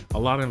that, a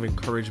lot of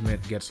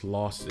encouragement gets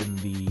lost in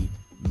the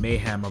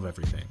mayhem of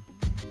everything.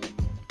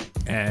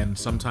 And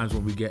sometimes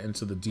when we get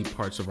into the deep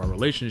parts of our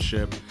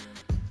relationship,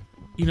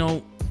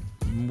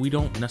 we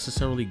don't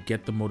necessarily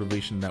get the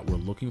motivation that we're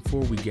looking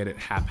for. We get it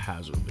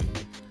haphazardly.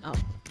 Oh.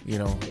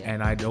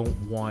 And I don't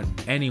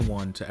want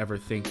anyone to ever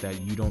think that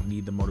you don't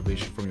need the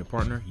motivation from your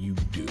partner. You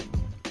do.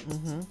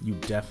 You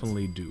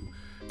definitely do.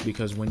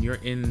 Because when you're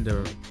in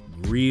the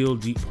real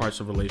deep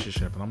parts of a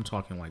relationship, and I'm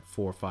talking like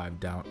 4 or 5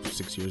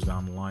 6 years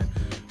down the line,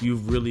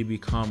 you've really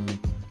become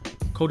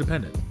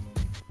codependent.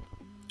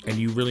 And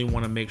you really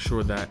want to make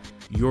sure that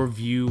your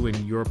view and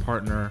your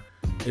partner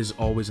is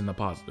always in the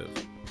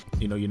positive.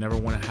 You never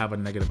want to have a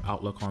negative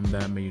outlook on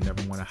them, and you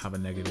never want to have a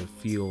negative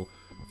feel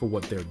for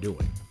what they're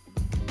doing.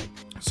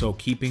 So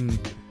keeping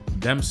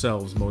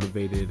themselves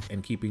motivated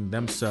and keeping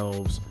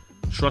themselves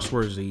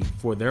trustworthy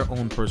for their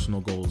own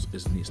personal goals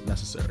is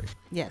necessary.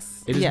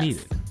 Yes. It is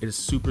needed. It is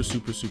super,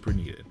 super, super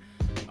needed.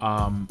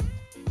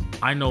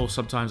 I know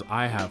sometimes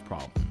I have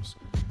problems,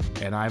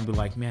 and I'd be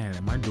like, man,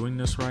 am I doing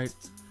this right?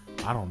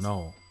 I don't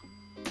know.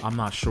 I'm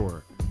not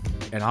sure.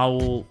 And I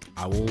will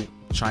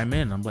chime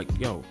in. I'm like,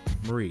 yo,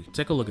 Marie,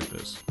 take a look at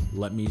this.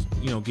 Let me,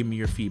 give me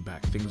your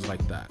feedback, things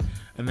like that.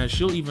 And then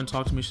she'll even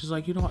talk to me. She's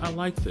like, I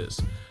like this,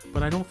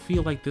 but I don't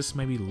feel like this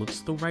maybe looks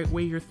the right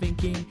way you're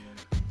thinking.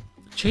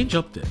 Change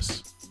up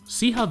this.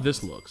 See how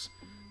this looks.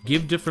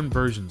 Give different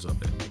versions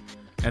of it.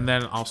 And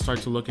then I'll start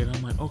to look at it.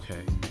 I'm like,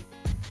 okay,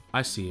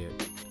 I see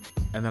it.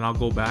 And then I'll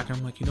go back and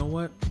I'm like, you know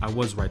what? I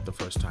was right the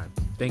first time.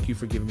 Thank you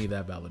for giving me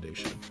that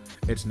validation.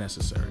 It's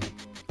necessary.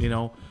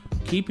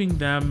 Keeping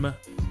them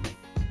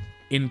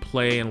in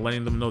play and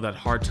letting them know that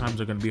hard times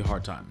are going to be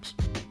hard times.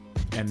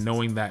 And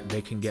knowing that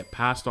they can get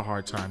past the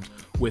hard times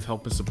with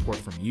help and support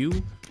from you,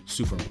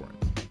 super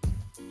important.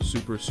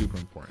 Super, super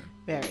important.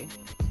 Very.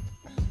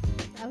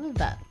 I love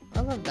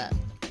that.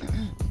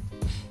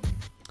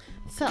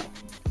 So,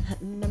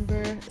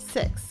 number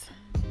 6,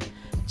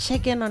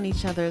 check in on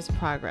each other's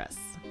progress.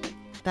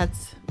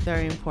 That's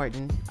very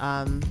important.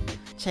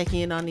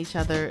 Checking in on each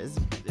other is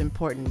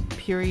important,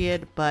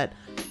 period. But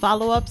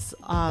follow-ups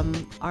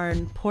are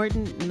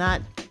important,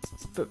 not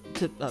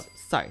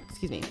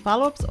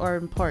Follow-ups are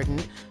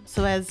important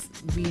so as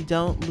we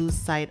don't lose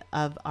sight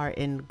of our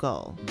end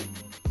goal.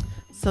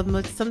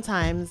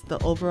 Sometimes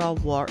the overall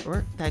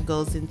work that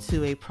goes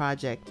into a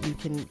project, you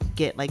can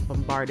get like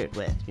bombarded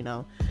with,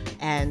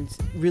 and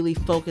really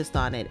focused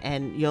on it,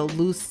 and you'll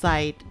lose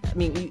sight. I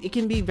mean, it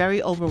can be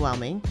very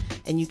overwhelming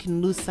and you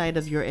can lose sight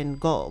of your end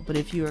goal. But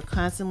if you are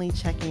constantly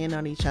checking in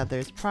on each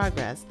other's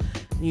progress,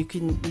 you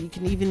can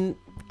even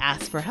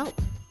ask for help.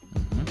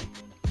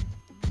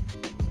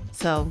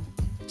 So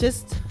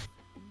just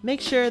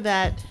make sure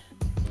that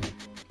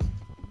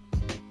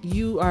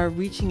you are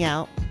reaching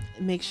out.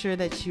 Make sure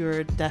that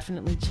you're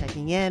definitely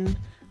checking in.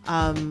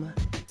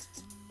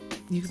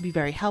 You can be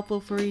very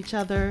helpful for each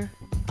other,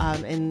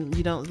 and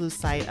you don't lose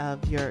sight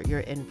of your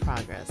in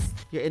process.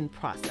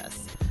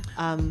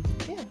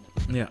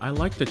 Yeah, I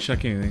like the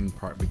checking in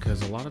part,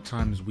 because a lot of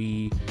times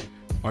we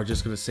are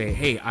just going to say,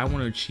 hey, I want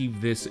to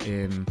achieve this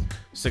in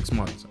 6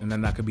 months. And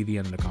then that could be the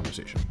end of the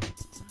conversation.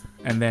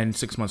 And then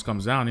 6 months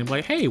comes down and you're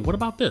like, hey, what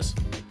about this?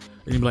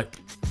 And you're like,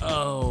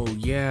 oh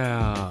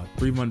yeah,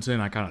 3 months in,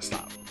 I kind of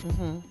stopped.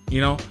 You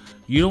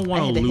don't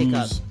want to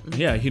lose.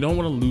 Yeah, you don't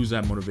want to lose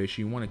that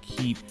motivation. You want to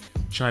keep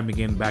chiming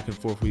in back and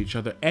forth with each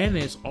other. And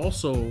it's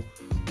also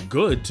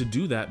good to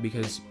do that,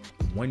 because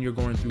when you're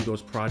going through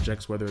those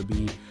projects, whether it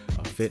be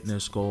a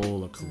fitness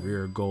goal, a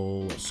career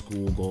goal, a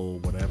school goal,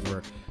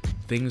 whatever,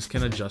 things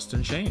can adjust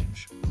and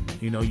change.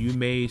 You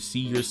may see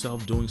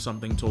yourself doing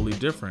something totally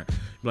different.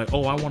 You're like,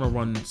 oh, I want to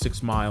run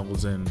 6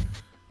 miles in,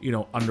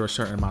 under a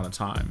certain amount of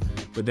time.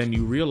 But then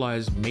you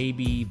realize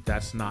maybe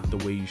that's not the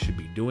way you should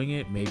be doing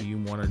it. Maybe you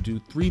want to do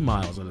 3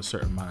 miles at a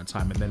certain amount of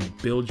time and then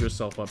build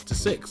yourself up to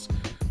 6.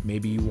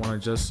 Maybe you want to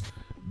just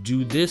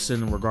do this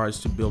in regards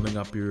to building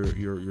up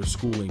your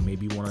schooling.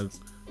 Maybe you want to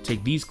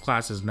take these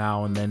classes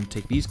now and then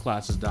take these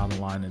classes down the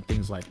line and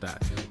things like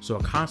that. So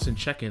a constant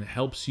check-in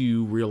helps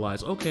you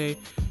realize, okay,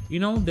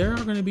 there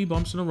are going to be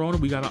bumps in the road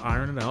and we got to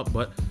iron it out.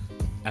 But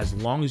as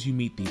long as you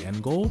meet the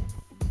end goal,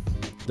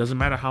 doesn't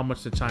matter how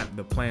much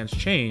the plans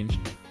change,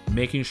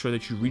 making sure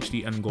that you reach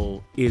the end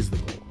goal is the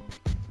goal.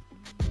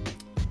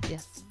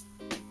 Yes.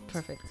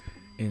 Perfect.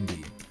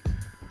 Indeed.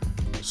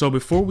 So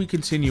before we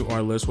continue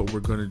our list, what we're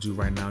going to do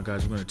right now,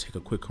 guys, we're going to take a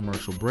quick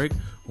commercial break.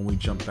 When we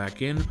jump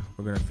back in,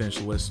 we're going to finish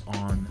the list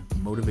on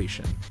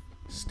motivation.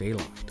 Stay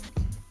locked.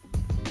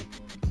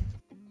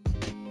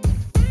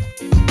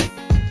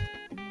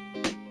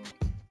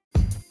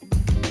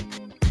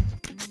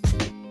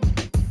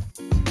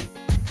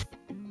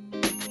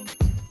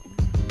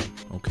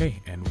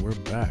 Okay, and we're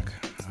back.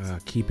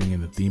 Keeping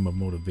in the theme of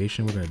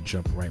motivation, we're going to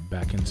jump right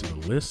back into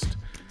the list.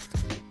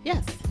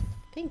 Yes,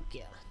 thank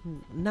you.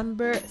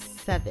 Number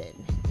 7,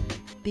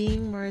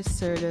 being more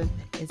assertive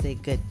is a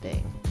good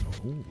thing.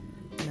 Ooh.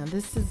 Now,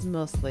 this is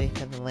mostly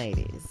for the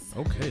ladies.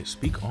 Okay,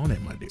 speak on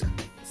it, my dear.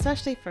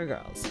 Especially for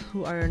girls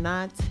who are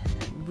not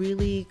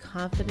really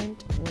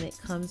confident when it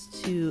comes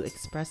to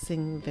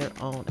expressing their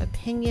own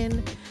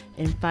opinion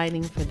and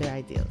fighting for their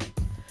ideals.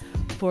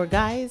 For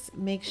guys,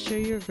 make sure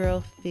your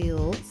girl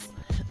feels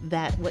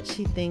that what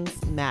she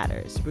thinks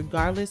matters,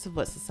 regardless of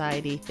what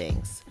society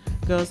thinks.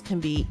 Girls can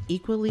be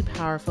equally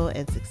powerful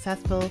and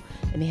successful,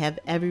 and they have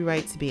every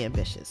right to be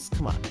ambitious.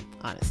 Come on,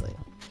 honestly.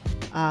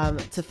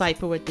 To fight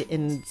for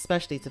and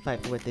especially to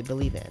fight for what they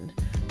believe in.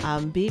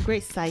 Be a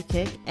great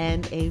sidekick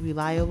and a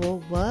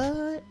reliable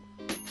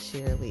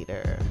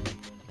cheerleader.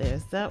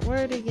 There's that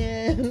word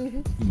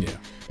again. Yeah.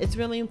 It's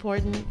really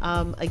important.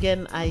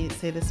 Again, I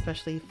say this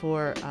especially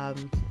for,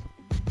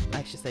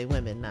 I should say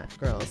women, not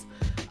girls.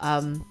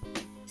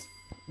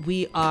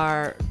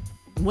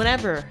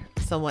 Whenever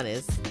someone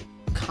is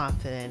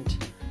confident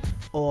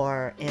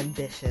or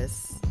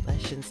ambitious, I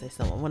shouldn't say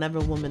someone, whenever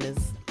a woman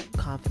is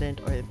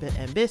confident or a bit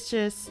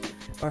ambitious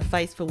or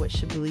fights for what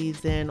she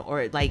believes in,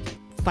 or like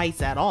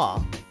fights at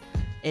all,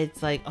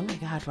 it's like, oh my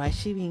God, why is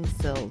she being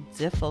so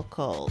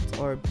difficult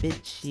or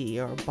bitchy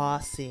or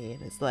bossy?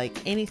 And it's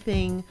like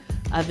anything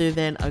other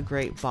than a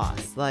great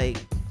boss. Like,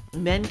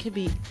 men can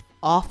be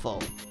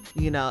awful,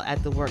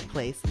 at the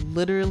workplace,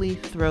 literally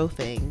throw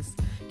things.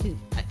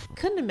 I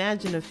couldn't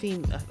imagine a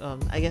female,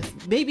 I guess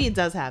maybe it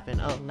does happen.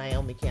 Oh,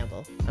 Naomi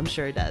Campbell, I'm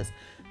sure it does.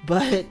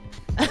 But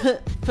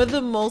for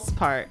the most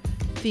part,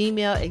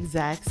 female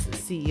execs,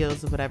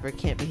 CEOs or whatever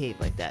can't behave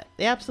like that.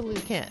 They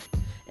absolutely can't.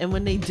 And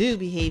when they do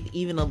behave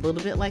even a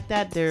little bit like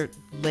that, they're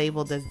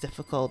labeled as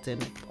difficult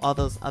and all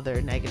those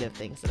other negative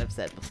things that I've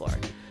said before.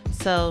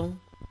 So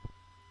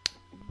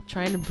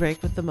trying to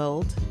break with the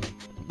mold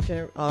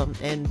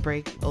and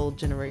break old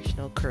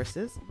generational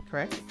curses,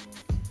 correct?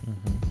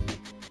 Mm-hmm.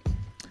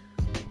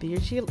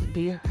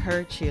 Be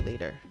her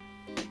cheerleader.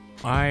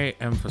 I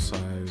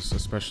emphasize,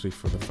 especially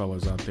for the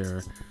fellas out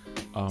there,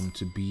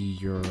 to be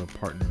your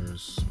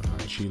partner's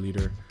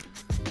cheerleader.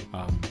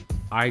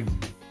 I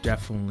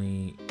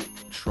definitely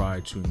try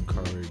to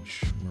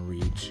encourage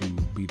Marie to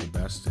be the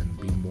best and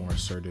be more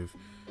assertive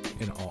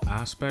in all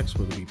aspects,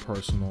 whether it be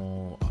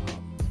personal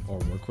or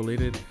work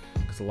related,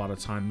 because a lot of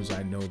times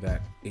I know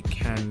that it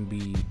can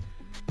be,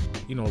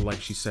 like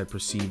she said,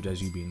 perceived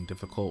as you being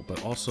difficult,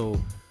 but also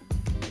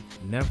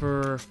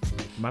never.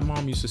 My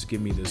mom used to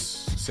give me this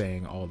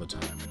saying all the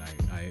time, and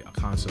I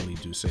constantly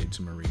do say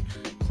to Marie,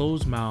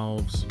 closed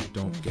mouths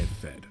don't get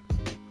fed.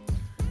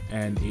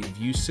 And if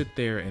you sit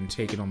there and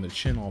take it on the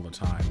chin all the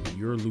time,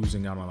 you're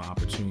losing out on the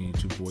opportunity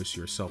to voice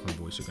yourself and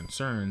voice your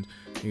concerns,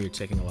 and you're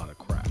taking a lot of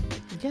crap.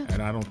 Yeah.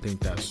 And I don't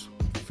think that's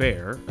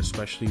fair,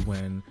 especially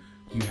when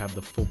you have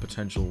the full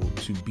potential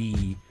to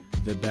be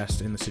the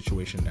best in the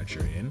situation that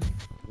you're in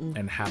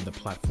and have the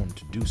platform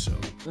to do so.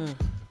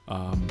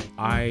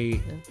 I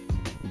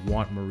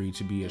want Marie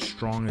to be as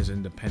strong as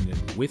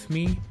independent with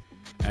me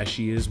as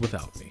she is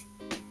without me.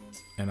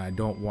 And I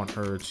don't want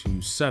her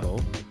to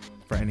settle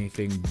for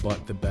anything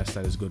but the best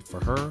that is good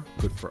for her,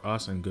 good for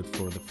us, and good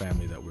for the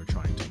family that we're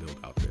trying to build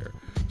out there.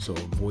 So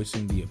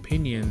voicing the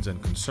opinions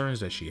and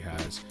concerns that she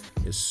has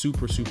is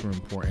super, super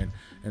important.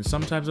 And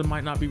sometimes it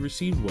might not be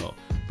received well,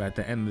 but at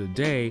the end of the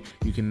day,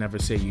 you can never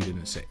say you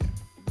didn't say it.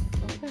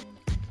 Okay.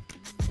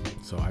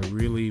 So I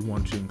really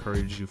want to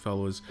encourage you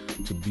fellows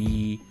to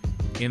be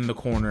in the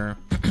corner,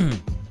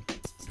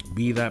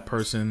 be that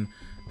person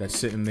that's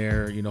sitting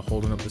there, you know,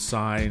 holding up the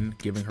sign,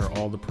 giving her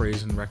all the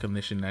praise and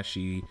recognition that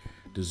she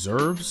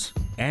deserves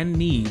and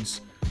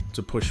needs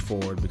to push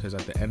forward. Because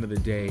at the end of the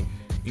day,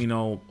 you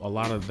know, a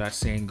lot of that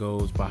saying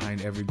goes,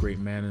 behind every great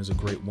man is a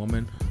great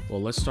woman.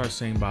 Well, let's start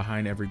saying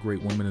behind every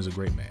great woman is a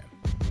great man.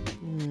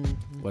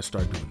 Let's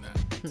start doing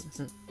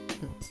that.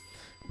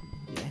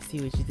 I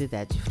see what you did.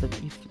 That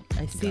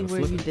I see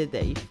where you did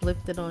that. You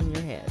flipped it on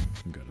your head.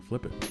 You gotta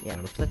flip it. Yeah,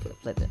 Gotta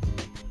flip it.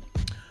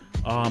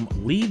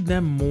 Lead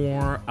them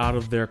more out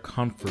of their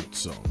comfort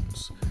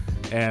zones.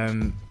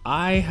 And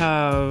I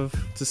have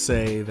to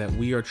say that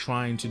we are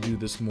trying to do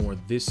this more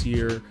this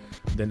year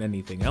than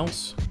anything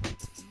else.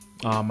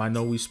 I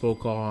know we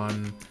spoke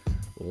on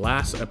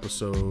last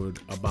episode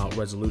about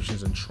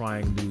resolutions and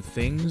trying new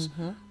things.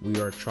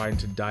 We are trying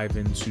to dive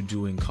into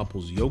doing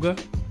couples yoga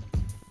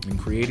and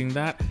creating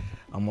that.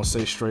 I'm gonna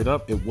say straight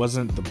up, it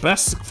wasn't the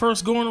best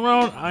first going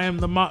around. I am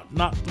not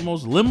the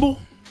most limber.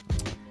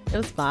 It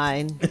was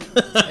fine.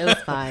 It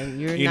was fine.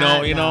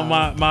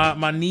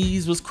 My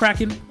knees was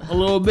cracking a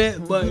little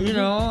bit, but you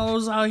know, I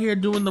was out here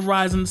doing the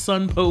rising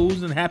sun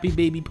pose and happy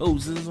baby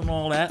poses and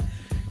all that.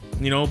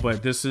 You know,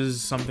 but this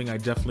is something I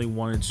definitely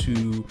wanted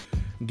to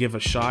give a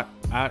shot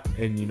at,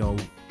 and you know,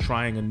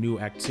 trying a new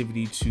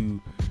activity to,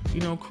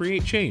 you know,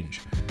 create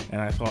change. And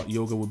I thought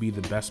yoga would be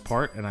the best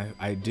part, and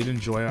I did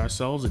enjoy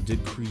ourselves. It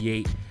did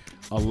create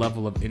a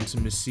level of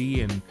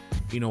intimacy and,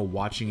 you know,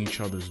 watching each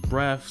other's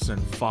breaths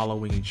and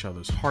following each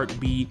other's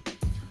heartbeat,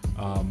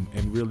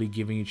 and really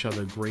giving each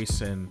other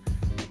grace and,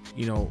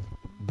 you know,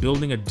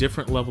 building a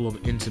different level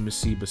of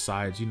intimacy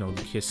besides, you know,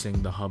 the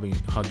kissing, the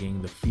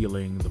hugging, the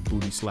feeling, the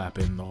booty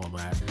slapping, all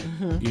that.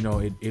 You know,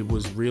 it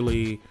was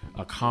really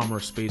a calmer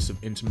space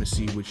of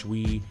intimacy, which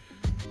we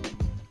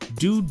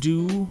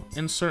do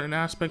in certain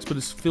aspects, but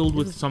it's filled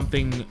with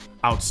something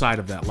outside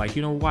of that. Like,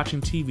 you know, we're watching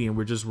TV and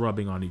we're just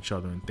rubbing on each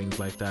other and things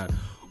like that.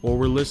 Or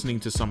we're listening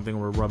to something,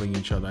 we're rubbing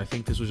each other. I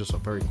think this was just a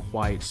very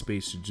quiet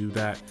space to do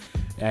that.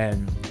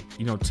 And,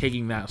 you know,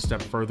 taking that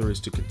step further is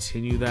to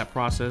continue that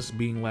process,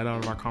 being let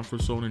out of our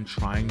comfort zone and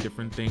trying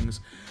different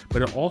things.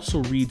 But it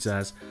also reads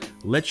as,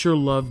 let your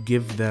love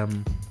give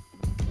them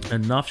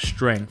enough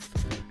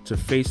strength to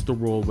face the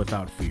world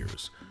without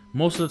fears.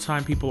 Most of the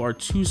time, people are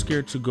too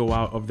scared to go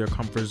out of their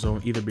comfort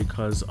zone, either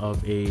because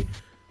of a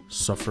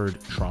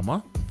suffered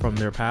trauma from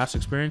their past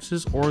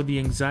experiences or the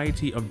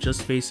anxiety of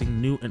just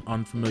facing new and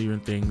unfamiliar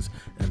things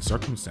and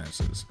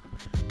circumstances.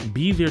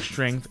 Be their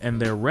strength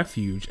and their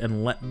refuge,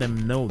 and let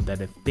them know that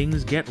if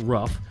things get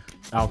rough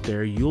out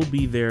there, you'll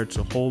be there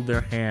to hold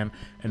their hand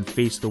and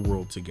face the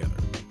world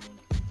together.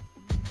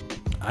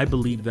 I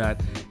believe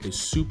that is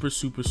super,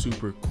 super,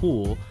 super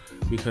cool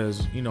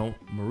because, you know,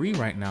 Marie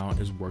right now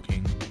is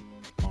working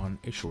on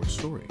a short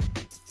story.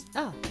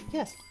 Oh,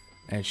 yes.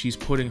 And she's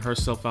putting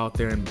herself out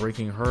there and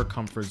breaking her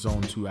comfort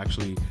zone to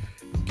actually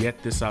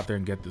get this out there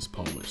and get this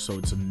published. So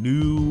it's a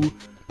new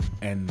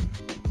and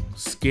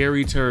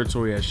scary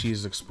territory, as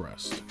she's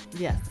expressed.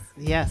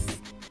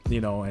 Yes.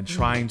 You know, and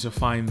trying to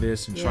find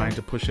this and trying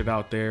to push it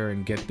out there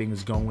and get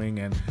things going.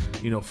 And,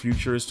 you know,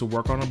 future is to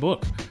work on a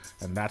book.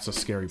 And that's a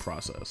scary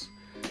process.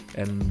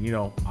 And, you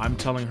know, I'm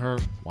telling her,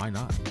 why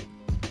not?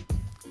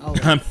 Oh,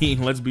 I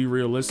mean, let's be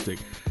realistic.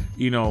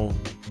 You know,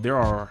 there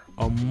are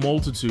a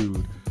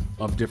multitude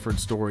of different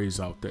stories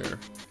out there,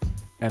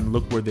 and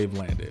look where they've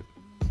landed.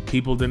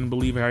 People didn't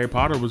believe Harry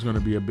Potter was going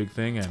to be a big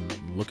thing,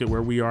 and look at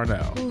where we are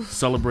now. Oof.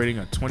 Celebrating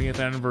a 20th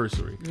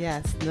anniversary.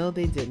 Yes, no,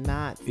 they did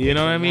not. You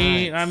know what I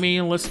mean? I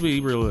mean, let's be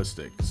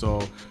realistic.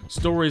 So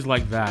stories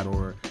like that,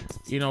 or,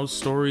 you know,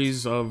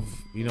 stories of,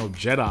 you know,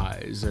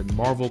 Jedis and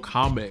Marvel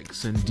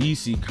Comics and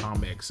DC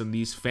Comics and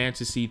these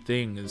fantasy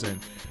things, and,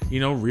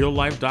 you know, real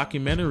life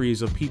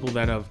documentaries of people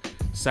that have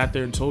sat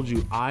there and told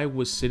you, I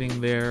was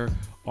sitting there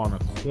on a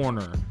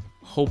corner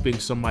hoping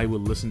somebody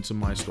would listen to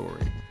my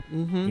story.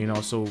 You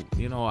know, so,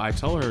 you know, I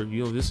tell her,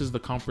 you know, this is the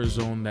comfort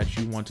zone that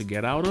you want to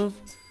get out of.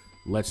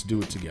 Let's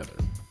do it together.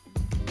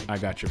 I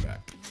got your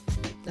back.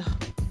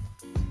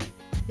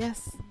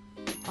 Yes.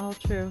 All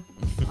true.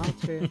 All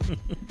true.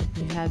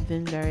 You have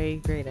been very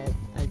great at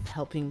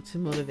helping to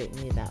motivate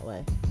me that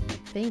way.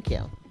 Thank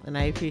you. And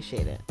I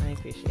appreciate it.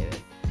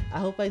 I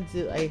hope I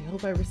do. I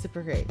hope I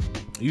reciprocate.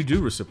 You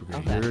do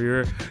reciprocate.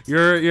 Okay.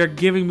 You're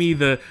giving me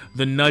the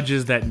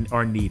nudges that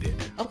are needed.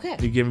 Okay.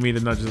 You're giving me the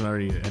nudges that are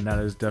needed, and that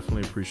is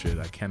definitely appreciated.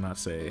 I cannot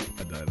say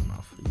that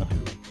enough.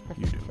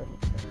 You do.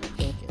 Perfect.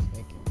 Thank you.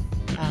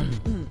 I'll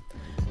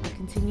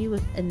continue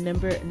with a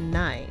number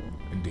 9.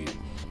 Indeed.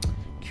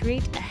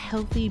 Create a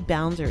healthy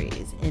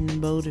boundaries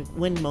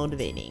when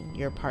motivating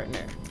your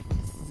partner.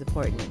 This is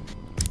important.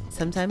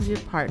 Sometimes your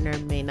partner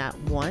may not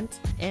want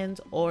and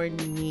or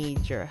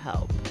need your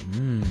help.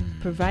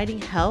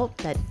 Providing help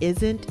that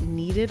isn't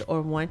needed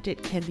or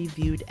wanted can be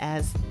viewed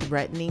as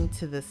threatening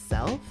to the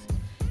self.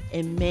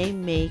 It may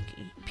make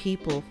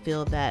people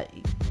feel that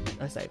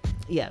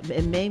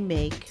it may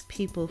make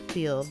people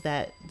feel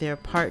that their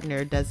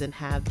partner doesn't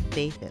have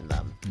faith in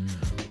them,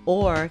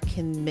 or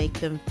can make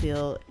them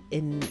feel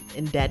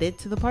indebted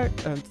to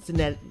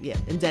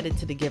indebted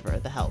to the giver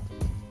of the help.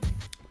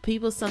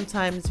 People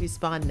sometimes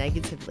respond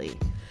negatively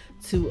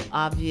to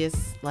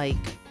obvious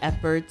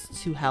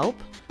efforts to help.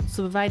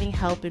 So providing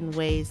help in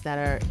ways that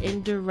are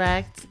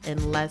indirect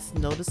and less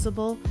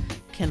noticeable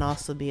can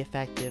also be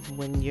effective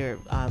when you're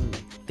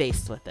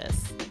faced with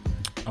this.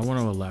 I want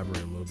to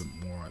elaborate a little bit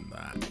more on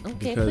that.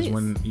 Okay, because please.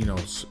 when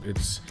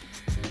it's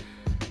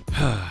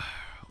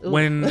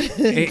when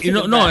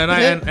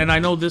and I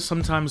know this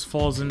sometimes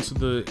falls into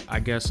the, I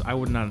guess I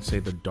would not say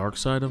the dark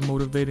side of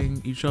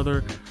motivating each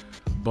other,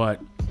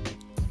 but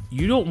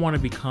you don't want to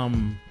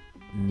become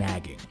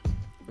nagging.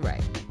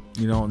 Right.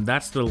 And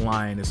that's the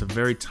line. It's a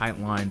very tight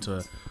line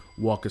to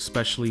walk,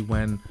 especially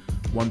when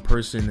one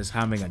person is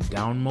having a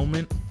down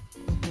moment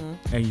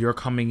and you're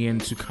coming in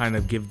to kind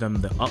of give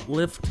them the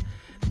uplift.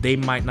 They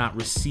might not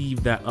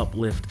receive that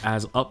uplift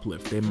as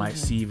uplift. They might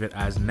see it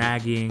as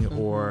nagging,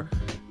 or,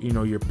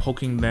 you're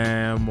poking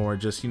them, or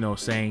just,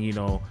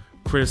 saying,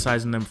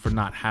 criticizing them for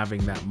not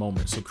having that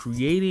moment. So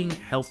creating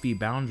healthy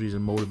boundaries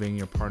and motivating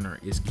your partner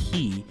is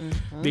key,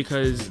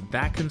 because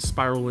that can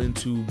spiral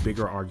into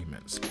bigger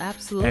arguments.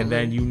 Absolutely. And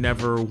then you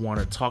never want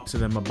to talk to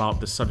them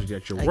about the subject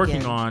that you're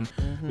working on,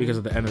 because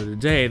at the end of the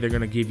day, they're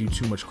going to give you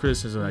too much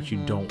criticism that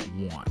you don't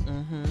want.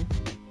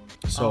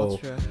 So,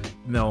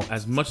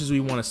 as much as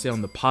we want to stay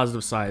on the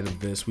positive side of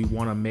this, we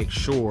want to make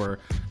sure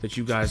that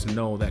you guys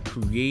know that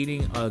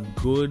creating a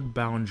good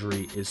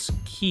boundary is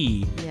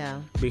key.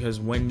 Yeah. Because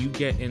when you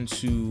get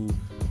into,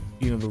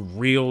 the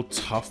real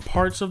tough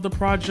parts of the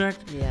project,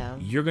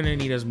 you're going to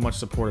need as much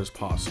support as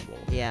possible.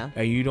 Yeah.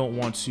 And you don't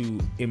want to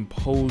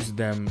impose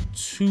them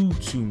too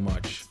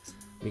much,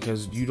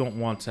 because you don't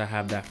want to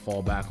have that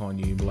fall back on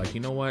you. Be like, you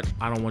know what?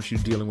 I don't want you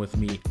dealing with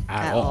me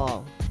at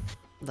all.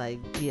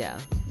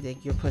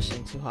 You're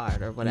pushing too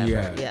hard or whatever.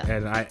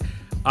 And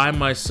I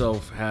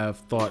myself have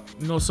thought,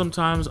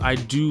 sometimes I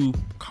do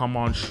come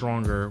on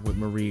stronger with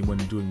Marie when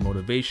doing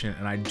motivation,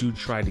 and I do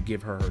try to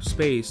give her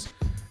space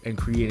and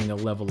creating a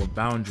level of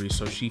boundary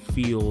so she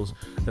feels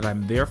that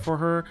I'm there for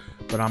her,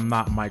 but I'm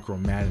not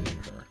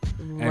micromanaging her.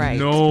 Right. And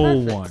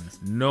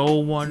no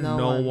one,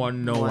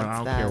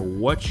 I don't care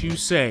what you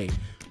say,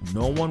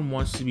 no one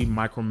wants to be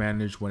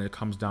micromanaged when it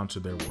comes down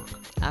to their work.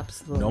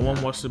 Absolutely. No one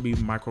wants to be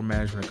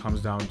micromanaged when it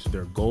comes down to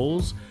their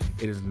goals.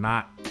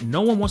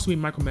 No one wants to be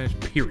micromanaged,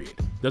 period.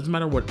 Doesn't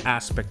matter what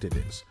aspect it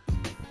is.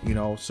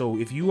 So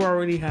if you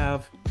already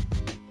have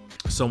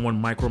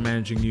someone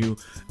micromanaging you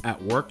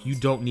at work, you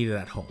don't need it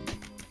at home.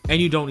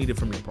 And you don't need it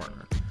from your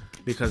partner.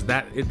 Because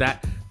that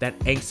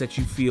angst that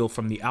you feel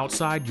from the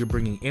outside, you're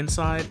bringing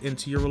inside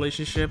into your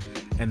relationship,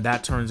 and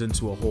that turns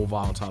into a whole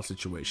volatile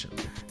situation.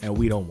 And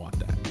we don't want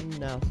that.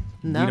 No,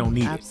 we don't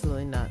need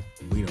absolutely not.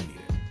 We don't need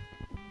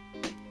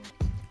it.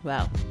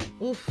 Wow.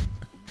 Oof.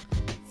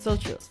 So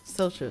true.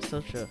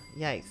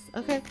 Yikes.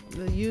 Okay,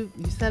 you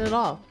said it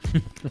all.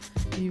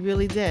 You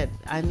really did.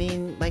 I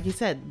mean, like you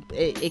said,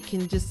 it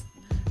can just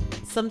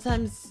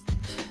sometimes,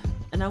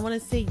 and I want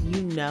to say,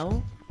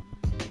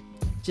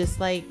 just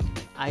like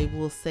I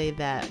will say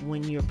that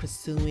when you're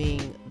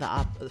pursuing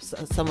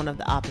someone of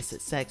the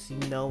opposite sex,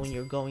 when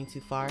you're going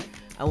too far.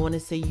 I want to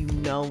say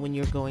when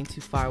you're going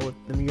too far with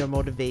your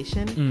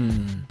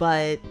motivation,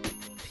 but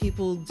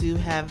people do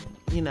have,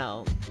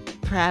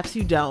 perhaps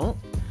you don't.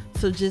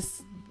 So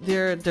just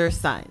there are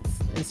signs,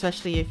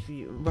 especially if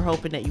we're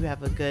hoping that you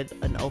have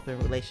an open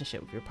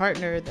relationship with your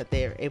partner, that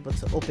they are able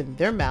to open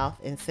their mouth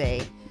and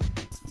say,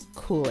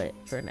 "Cool it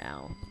for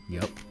now."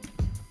 Yep.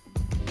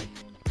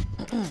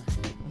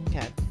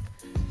 Okay.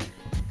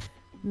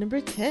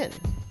 Number 10,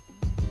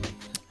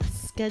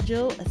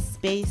 schedule a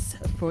space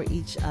for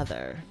each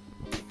other.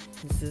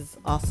 This is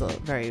also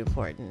very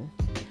important.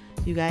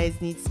 You guys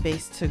need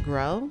space to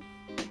grow.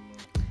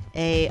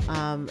 A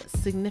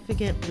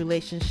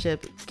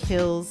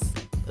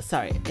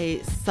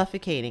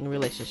suffocating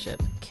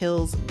relationship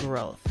kills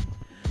growth.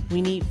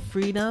 We need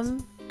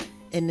freedom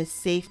and the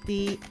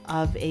safety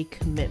of a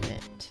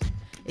commitment.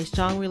 A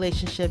strong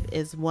relationship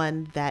is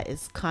one that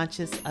is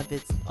conscious of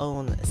its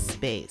own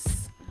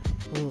space.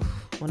 Oof.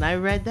 When I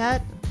read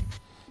that,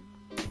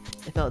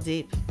 It felt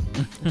deep.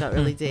 It felt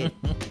really deep.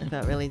 It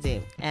felt really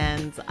deep.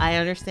 And I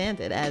understand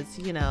it as,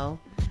 you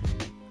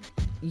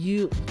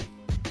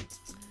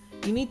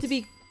need to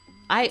be,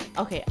 I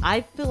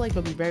feel like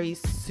I'm very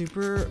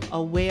super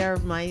aware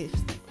of I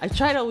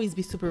try to always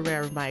be super aware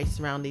of my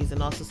surroundings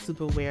and also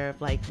super aware of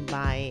like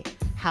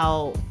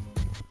how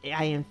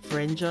I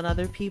infringe on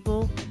other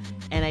people.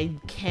 And I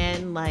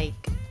can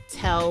like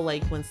tell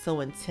like when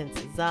someone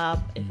tenses up,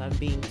 if I'm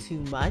being too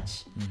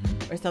much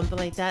or something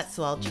like that.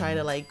 So I'll try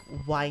to like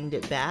wind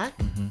it back.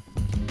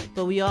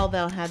 But we all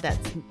don't have that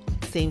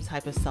same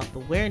type of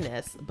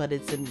self-awareness, but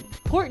it's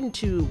important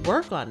to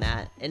work on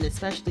that, and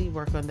especially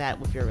work on that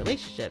with your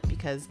relationship,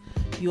 because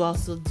you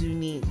also do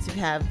need to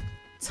have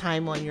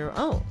time on your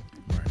own,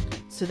 right,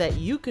 so that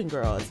you can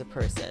grow as a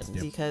person.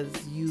 Yep. Because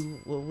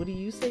what do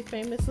you say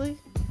famously?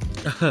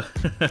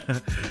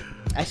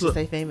 I should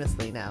say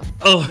famously now.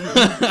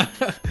 Oh,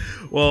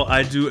 well,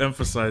 I do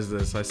emphasize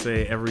this. I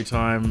say every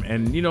time,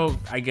 and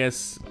I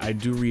guess I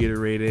do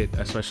reiterate it,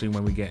 especially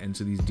when we get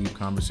into these deep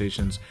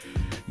conversations.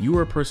 You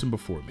were a person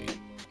before me,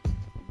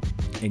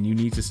 and you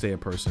need to stay a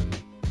person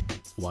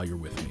while you're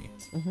with me.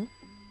 Mm-hmm.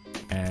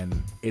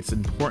 And it's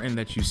important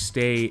that you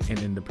stay an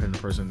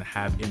independent person, to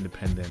have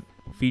independent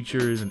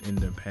features and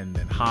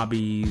independent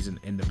hobbies and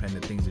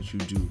independent things that you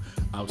do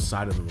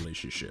outside of the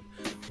relationship.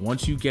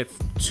 Once you get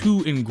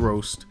too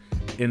engrossed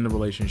in the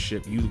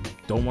relationship, you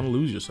don't want to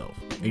lose yourself,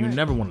 and you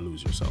never want to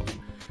lose yourself.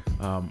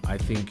 I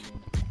think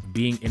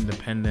being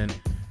independent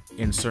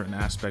in certain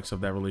aspects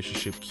of that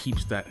relationship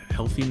keeps that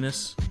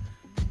healthiness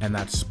and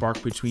that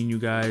spark between you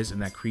guys,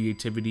 and that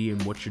creativity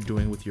and what you're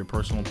doing with your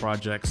personal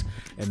projects,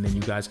 and then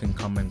you guys can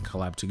come and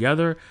collab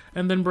together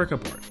and then break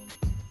apart.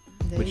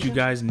 But you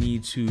guys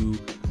need to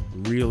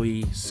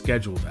really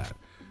schedule that,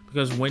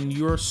 because when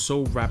you're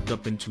so wrapped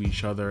up into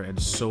each other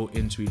and so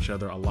into each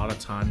other, a lot of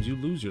times you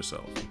lose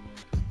yourself.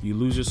 You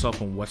lose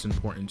yourself on what's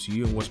important to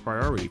you and what's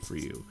priority for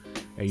you,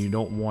 and you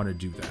don't want to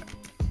do that.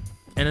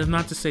 And it's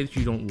not to say that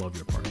you don't love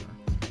your partner.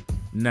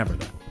 Never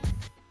that.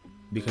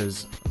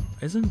 Because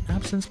isn't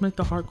absence make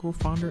the heart grow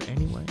fonder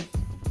anyway?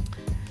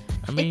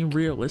 I mean,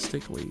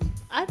 realistically.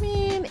 I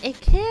mean, it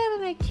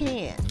can and it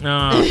can't.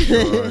 Oh,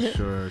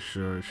 sure.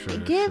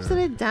 It gives and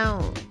it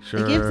don't.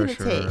 It gives and it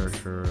takes.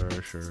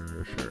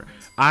 Sure.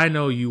 I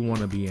know you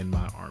want to be in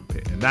my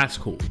armpit, and that's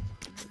cool.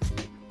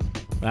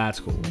 That's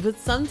cool. But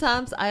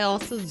sometimes I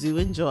also do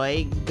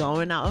enjoy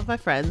going out with my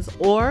friends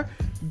or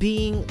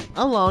being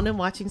alone and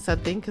watching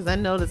something, because I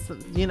notice,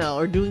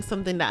 or doing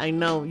something that I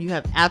know you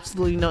have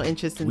absolutely no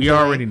interest in. We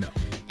already know.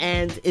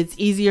 And it's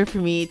easier for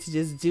me to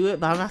just do it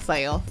by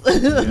myself.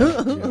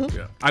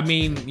 Yeah. I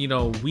mean,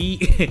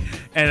 we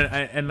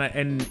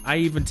and I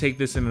even take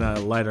this in a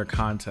lighter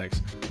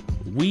context.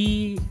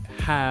 We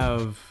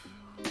have,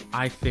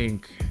 I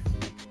think,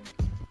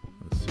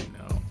 let's see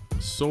now,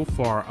 so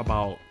far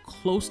about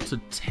close to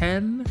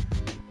 10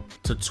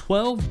 to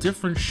 12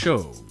 different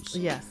shows.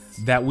 Yes.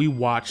 That we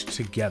watch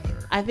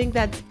together. I think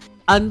that's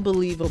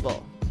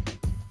unbelievable.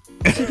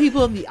 Two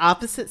people of the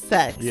opposite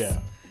sex. Yeah.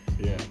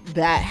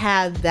 That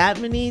have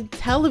that many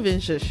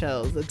television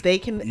shows that they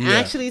can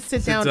actually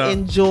sit down,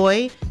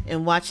 enjoy,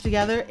 and watch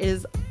together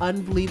is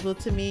unbelievable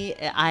to me.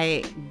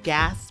 I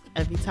gasp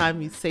every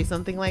time you say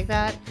something like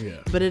that. Yeah.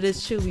 But it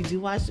is true. We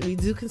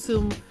do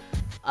consume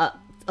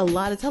a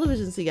lot of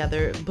television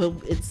together, but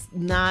it's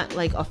not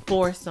like a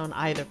force on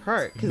either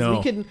part, because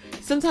we can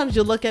sometimes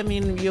you'll look at me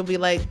and you'll be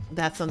like,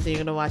 that's something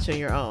you're gonna watch on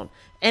your own,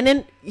 and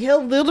then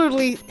he'll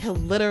literally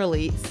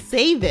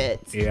save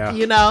it.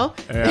 And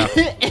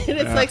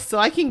it's like, so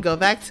I can go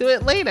back to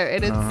it later,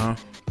 and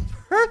it's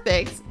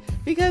perfect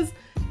because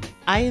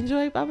I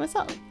enjoy it by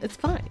myself. It's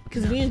fine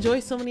because we enjoy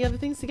so many other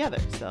things together.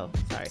 So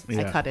sorry,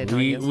 I cut it on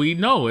you. We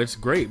know it's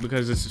great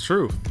because it's the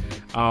truth.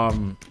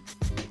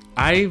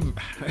 And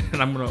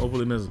I'm gonna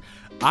openly miss.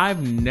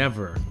 I've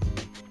never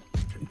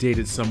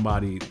dated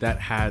somebody that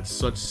had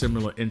such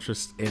similar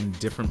interests in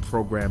different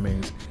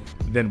programmings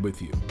than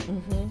with you.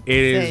 Mm-hmm.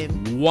 It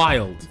Same. Is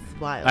wild,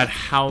 at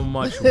how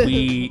much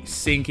we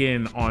sink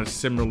in on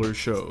similar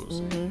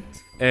shows. Mm-hmm.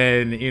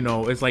 And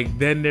it's like,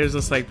 then there's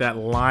just like that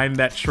line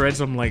that shreds.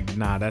 I'm like,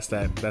 nah, that's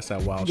that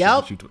wild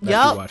shit that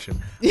you're watching.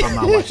 I'm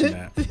not watching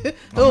that.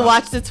 We'll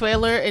watch the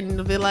trailer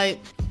and be like,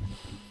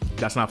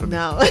 that's not for me.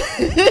 No.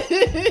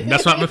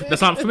 That's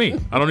not for me.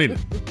 I don't need it.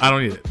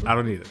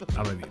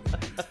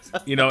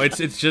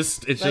 It's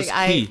just like,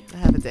 key. I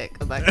have a dick.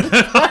 I'm like,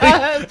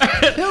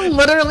 he'll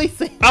literally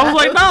say that. I was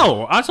like,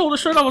 no. I told the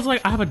shirt, I was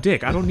like, I have a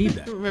dick. I don't need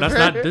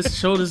that. This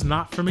show is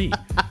not for me.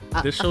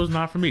 This show is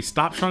not for me.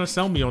 Stop trying to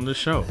sell me on this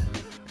show.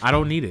 I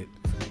don't need it.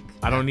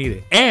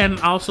 And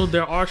also,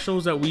 there are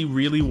shows that we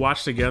really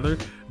watch together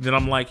that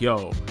I'm like,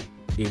 yo,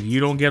 if you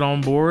don't get on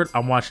board,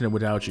 I'm watching it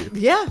without you.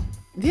 Yeah.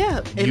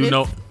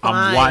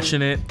 I'm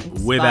watching it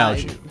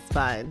without you. It's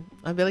fine.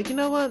 I'll be like, you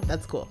know what?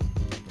 That's cool.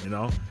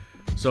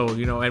 So,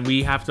 and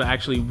we have to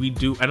actually, we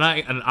do, and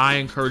I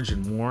encourage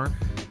it more,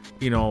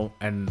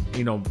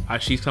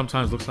 she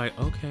sometimes looks like,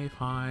 okay,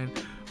 fine.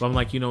 But I'm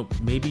like,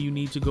 maybe you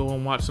need to go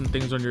and watch some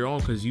things on your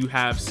own, because you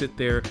have sit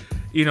there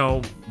you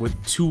know, with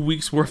 2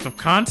 weeks worth of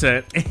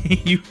content,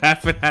 you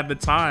haven't had the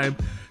time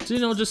to, you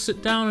know, just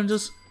sit down and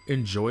just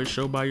enjoy a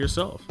show by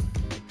yourself.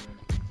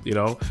 You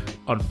know,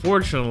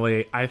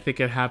 unfortunately, I think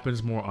it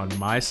happens more on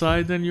my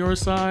side than your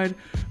side.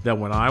 That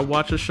when I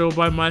watch a show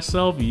by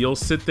myself, you'll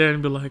sit there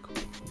and be like,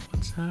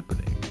 what's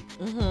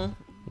happening?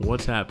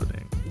 What's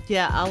happening?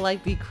 Yeah, I'll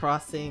like be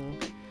crossing,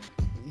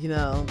 you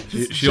know.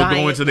 She'll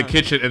go into the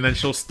kitchen and then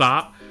she'll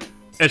stop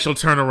and she'll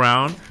turn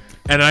around.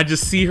 And I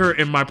just see her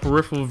in my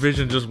peripheral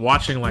vision just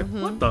watching like,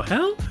 what the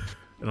hell?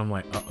 And I'm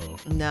like, uh-oh.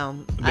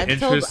 No,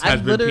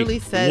 I've literally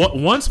said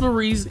once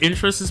Marie's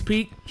interest is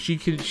peaked, she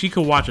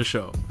could watch a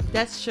show.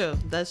 That's true.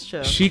 That's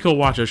true. She could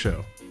watch a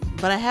show.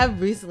 But I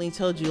have recently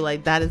told you,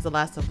 like, that is the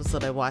last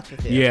episode I watched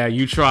with you. Yeah,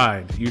 you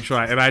tried.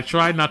 And I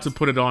tried not to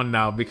put it on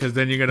now because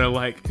then you're gonna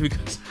like.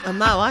 Because I'm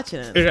not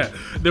watching it. Yeah,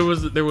 there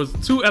was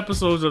 2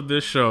 episodes of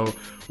this show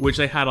which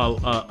they had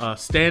a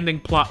standing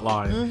plot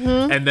line,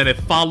 and then it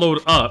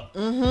followed up,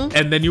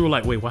 and then you were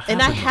like, wait, what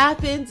happened? And I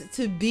happened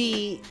to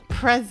be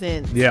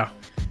present. Yeah.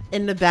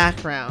 In the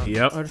background,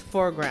 or the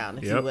foreground,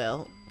 if you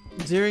will,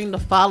 during the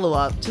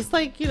follow-up, just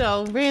like, you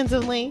know,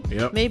 randomly,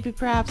 maybe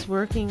perhaps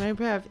working, maybe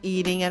perhaps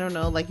eating, I don't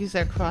know, like you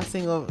said,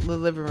 crossing over the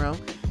living room,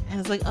 and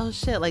it's like, oh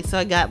shit, like, so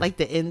I got like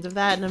the end of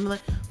that, and I'm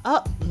like,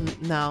 oh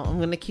no, I'm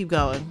gonna keep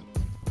going.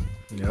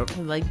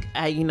 Like,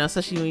 you know,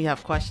 especially when you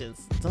have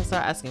questions, don't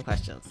start asking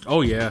questions.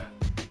 Oh yeah,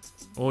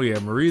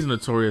 Marie's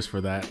notorious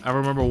for that. I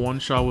remember one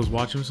show I was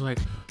watching, was like,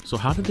 so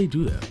how did they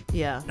do that?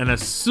 Yeah. And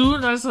as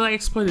soon as I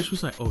explained it, she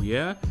was like, oh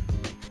yeah.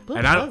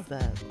 What was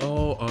that?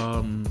 Oh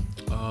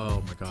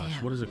my gosh.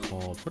 Damn. What is it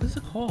called? Was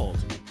it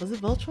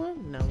Voltron?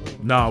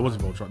 No, it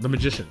wasn't Voltron. The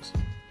Magicians.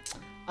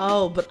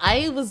 Oh, but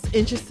I was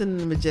interested in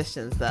the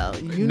Magicians, though.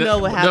 You know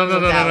what happened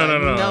with that one.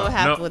 You know what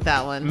happened with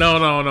that one.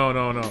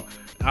 No.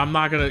 I'm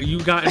not gonna. You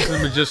got into the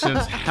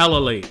Magicians hella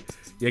late.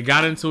 You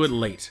got into it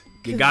late.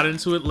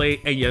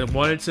 And you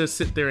wanted to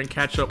sit there and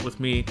catch up with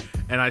me,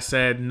 and I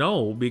said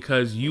no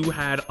because you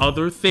had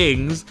other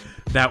things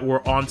that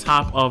were on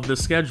top of the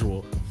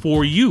schedule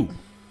for you.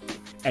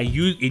 And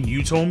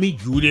you told me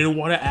you didn't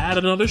want to add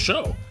another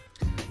show.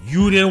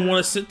 You didn't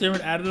want to sit there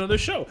and add another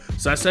show.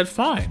 So I said,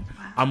 fine.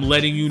 I'm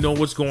letting you know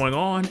what's going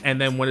on.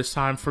 And then when it's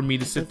time for me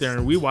to sit there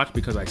and rewatch,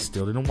 because I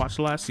still didn't watch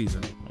the last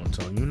season. I'm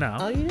telling you now.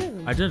 Oh, you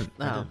didn't? I didn't.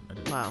 Oh, I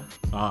didn't.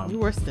 Wow. You're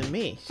worse than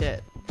me.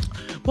 Shit.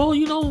 Well,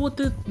 you know,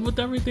 with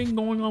everything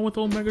going on with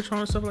old Megatron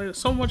and stuff like that,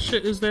 so much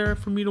shit is there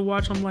for me to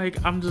watch.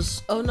 I'm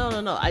just. Oh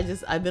no!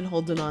 I've been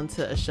holding on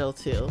to a show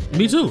too.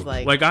 Me too.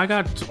 Like I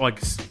got like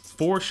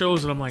 4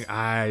 shows and I'm like,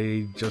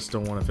 I just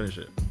don't want to finish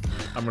it.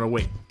 I'm gonna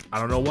wait. I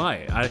don't know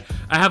why.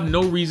 I have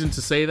no reason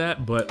to say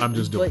that, but I'm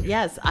just doing it. But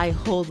yes,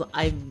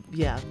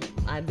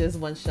 there's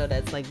one show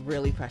that's like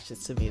really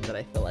precious to me that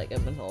I feel like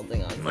I've been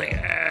holding on to.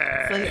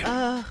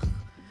 Yeah.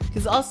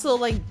 Because also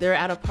like they're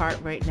at a part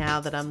right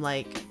now that I'm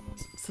like,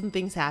 some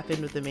things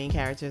happened with the main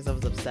characters I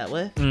was upset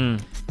with,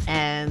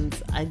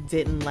 and I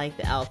didn't like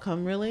the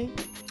outcome really.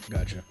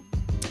 Gotcha.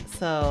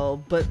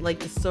 So, but like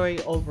the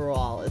story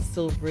overall is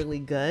still really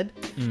good.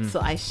 So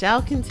I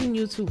shall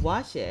continue to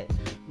watch it,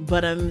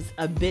 but I'm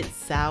a bit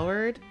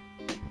soured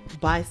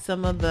by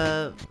some of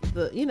the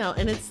you know,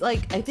 and it's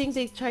like, I think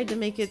they tried to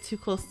make it too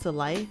close to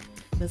life.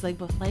 And it's like,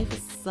 but life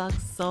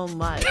sucks so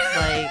much.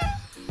 Like,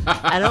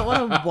 I don't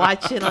want to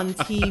watch it on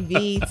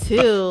TV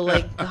too.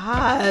 Like,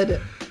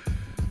 God.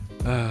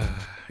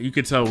 You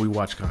could tell we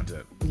watch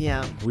content.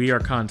 Yeah. We are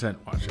content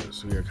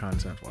watchers.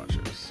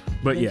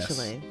 But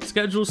eventually. Yes,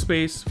 schedule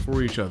space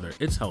for each other.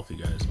 It's healthy,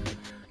 guys.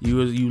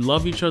 You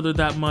love each other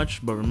that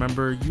much, but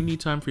remember, you need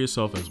time for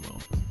yourself as well.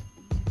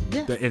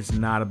 Yeah. It's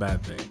not a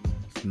bad thing.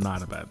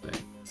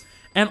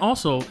 And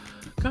also,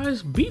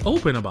 guys, be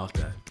open about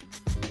that.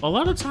 A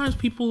lot of times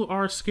people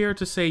are scared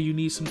to say you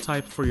need some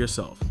time for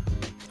yourself.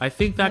 I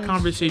think that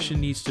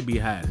conversation needs to be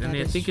had. And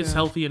I think it's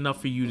healthy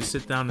enough for you to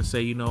sit down and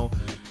say, you know,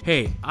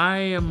 hey, I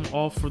am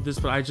all for this,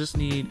 but I just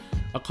need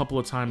a couple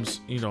of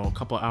times, you know, a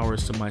couple of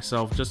hours to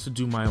myself just to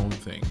do my own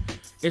thing.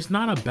 It's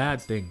not a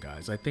bad thing,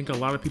 guys. I think a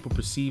lot of people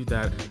perceive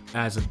that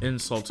as an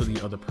insult to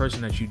the other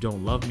person, that you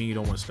don't love me, you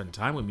don't want to spend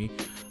time with me.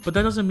 But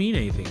that doesn't mean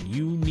anything.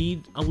 You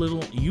need a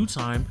little you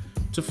time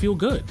to feel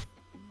good.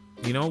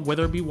 You know,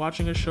 whether it be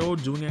watching a show,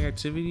 doing an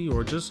activity,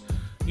 or just,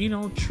 you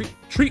know,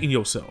 treating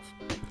yourself.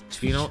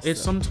 You know,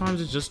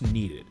 sometimes it's just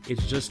needed.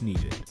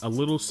 A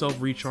little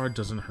self-recharge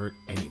doesn't hurt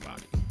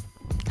anybody.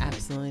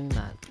 Absolutely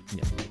not.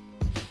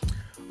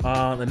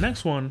 Yeah. The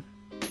next one,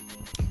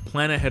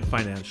 plan ahead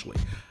financially.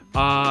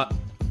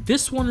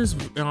 This one is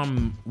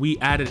we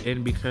added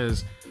in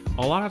because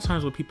a lot of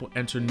times when people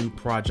enter new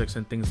projects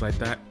and things like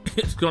that,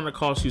 it's gonna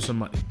cost you some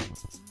money.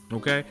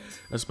 Okay,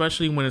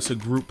 especially when it's a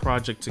group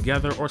project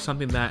together or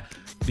something that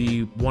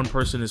the one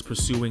person is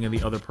pursuing and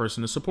the other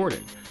person is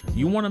supporting.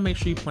 You want to make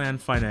sure you plan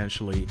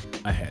financially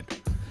ahead.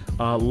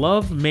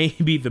 Love may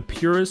be the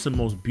purest and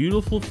most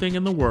beautiful thing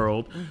in the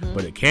world,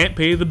 but it can't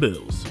pay the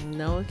bills.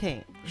 No, it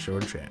can't.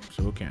 Sure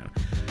can.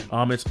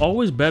 It's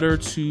always better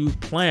to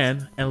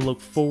plan and look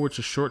forward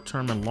to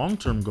short-term and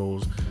long-term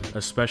goals,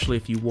 especially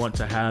if you want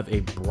to have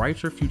a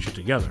brighter future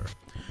together.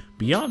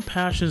 Beyond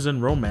passions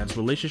and romance,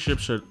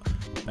 relationships should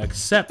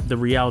accept the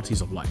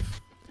realities of life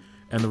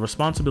and the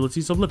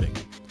responsibilities of living.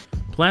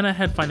 Plan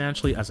ahead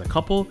financially as a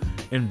couple.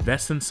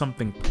 Invest in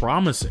something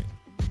promising.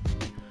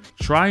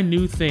 Try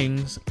new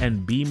things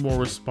and be more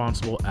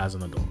responsible as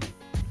an adult.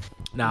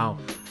 Now,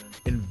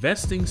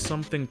 investing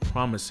something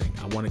promising,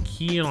 I want to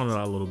key in on that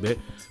a little bit,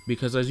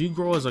 because as you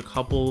grow as a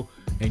couple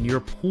and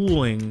you're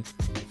pooling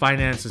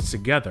finances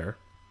together,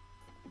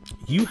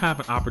 you have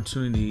an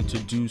opportunity to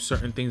do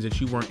certain things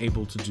that you weren't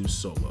able to do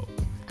solo.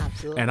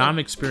 Absolutely. And I'm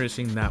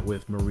experiencing that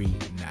with Marie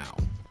now.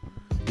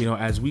 You know,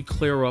 as we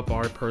clear up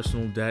our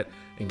personal debt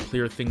and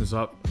clear things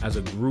up as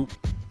a group,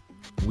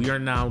 we are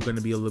now going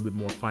to be a little bit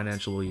more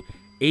financially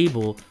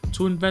able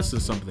to invest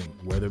in something,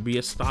 whether it be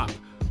a stock,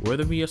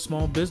 whether it be a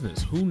small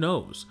business, who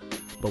knows?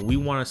 But we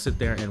want to sit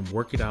there and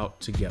work it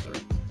out together.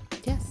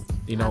 Yes.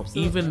 You know,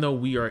 absolutely. even though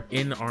we are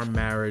in our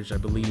marriage, I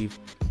believe,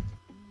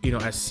 you know,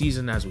 as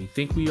seasoned as we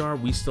think we are,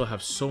 we still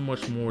have so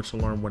much more to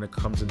learn when it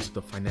comes into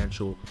the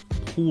financial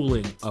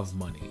pooling of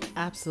money.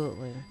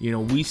 Absolutely. You know,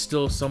 we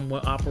still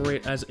somewhat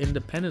operate as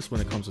independents when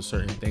it comes to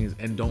certain things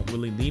and don't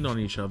really lean on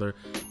each other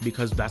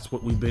because that's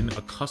what we've been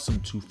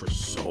accustomed to for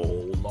so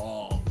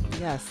long.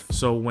 Yes.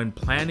 So when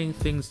planning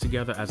things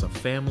together as a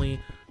family,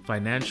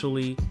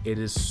 financially, it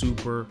is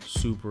super,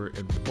 super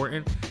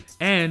important.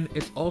 And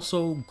it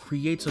also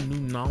creates a new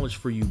knowledge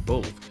for you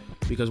both.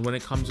 Because when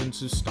it comes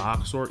into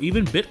stocks or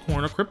even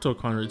Bitcoin or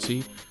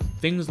cryptocurrency,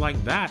 things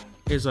like that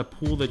is a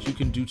pool that you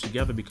can do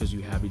together because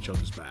you have each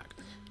other's back.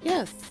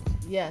 Yes.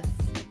 Yes.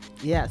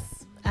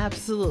 Yes.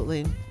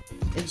 Absolutely.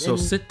 So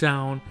sit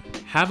down,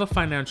 have a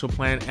financial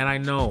plan. And I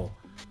know,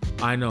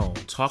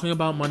 talking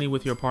about money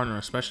with your partner,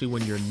 especially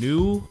when you're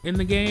new in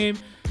the game,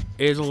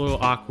 is a little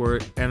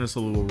awkward and it's a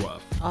little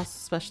rough. Also,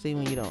 especially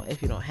when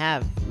if you don't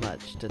have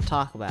much to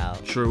talk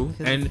about. True.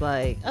 And it's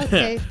like,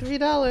 okay,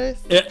 $3.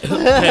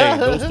 Hey,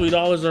 those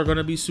 $3 are going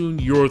to be soon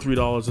your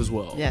 $3 as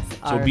well. Yes.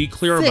 So be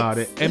clear about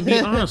it and be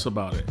honest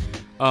about it.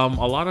 A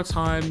lot of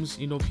times,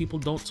 you know, people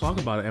don't talk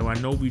about it. And I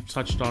know we've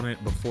touched on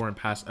it before in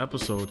past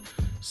episodes.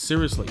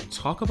 Seriously,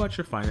 talk about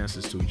your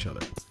finances to each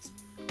other.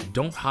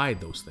 Don't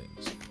hide those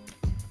things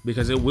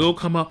because it will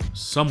come up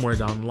somewhere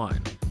down the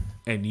line.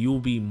 And you'll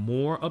be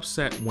more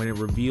upset when it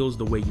reveals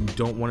the way you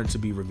don't want it to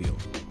be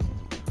revealed.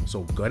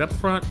 So get up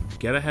front,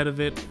 get ahead of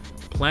it,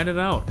 plan it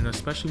out. And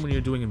especially when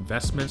you're doing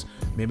investments,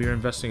 maybe you're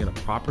investing in a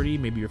property,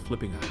 maybe you're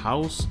flipping a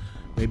house,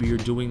 maybe you're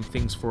doing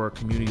things for a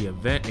community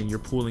event and you're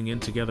pooling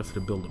in together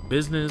to build a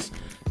business.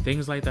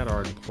 Things like that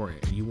are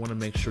important. You want to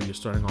make sure you're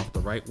starting off the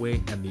right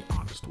way and the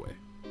honest way.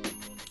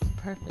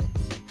 Perfect.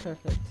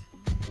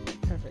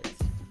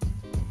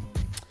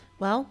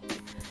 Well,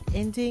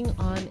 ending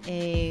on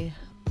a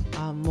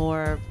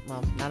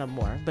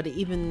but an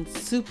even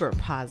super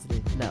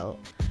positive note,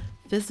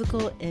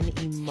 physical and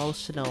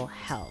emotional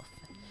health.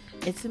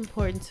 It's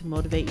important to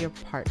motivate your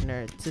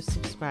partner to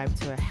subscribe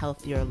to a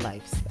healthier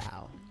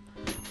lifestyle.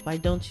 Why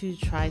don't you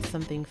try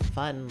something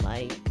fun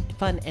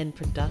and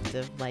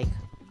productive like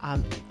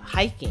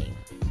hiking?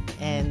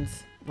 And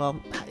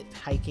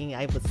hiking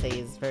I would say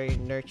is very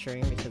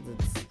nurturing because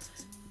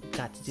it's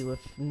got to do with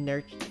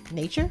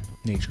nature,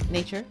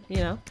 you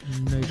know.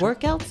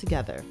 Work out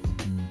together.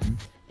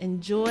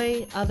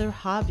 Enjoy other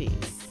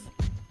hobbies,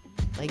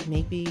 like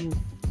maybe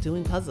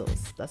doing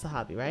puzzles. That's a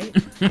hobby, right?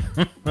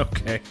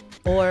 Okay.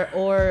 Or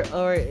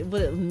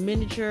what,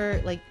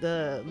 miniature, like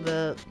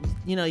the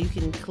you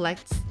can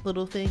collect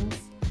little things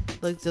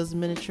like those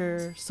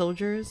miniature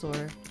soldiers,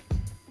 or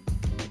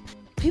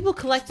people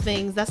collect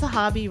things. That's a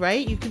hobby,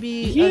 right? You could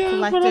be a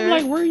collector. But I'm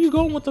like, where are you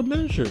going with the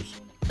miniatures?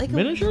 Like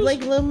miniatures? Like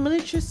little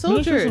miniature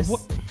soldiers. Miniatures of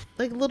what?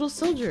 Like little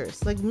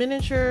soldiers, like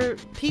miniature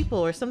people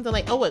or something.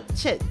 Like, do a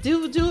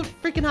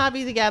freaking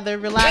hobby together,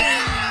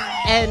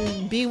 relax,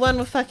 and be one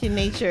with fucking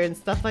nature and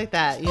stuff like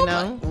that, you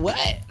know?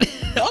 What?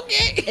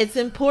 Okay. It's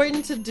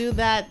important to do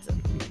that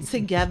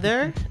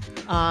together,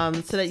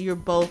 so that you're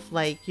both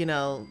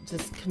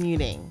just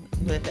communing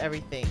with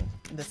everything,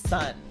 the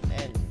sun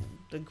and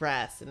the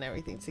grass and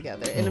everything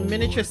together, and the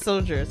miniature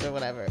soldiers or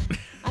whatever.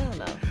 I don't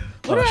know.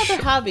 What are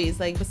other hobbies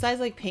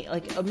besides paint?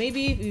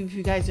 Maybe if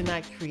you guys are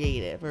not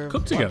creative or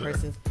cook together.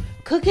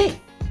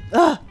 Cooking.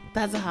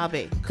 That's a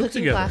hobby.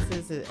 Cooking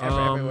classes is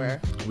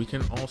everywhere. We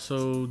can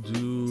also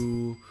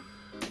do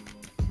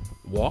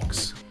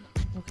walks.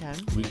 Okay.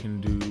 We can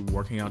do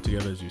working out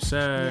together, as you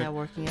said. Yeah,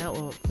 working out.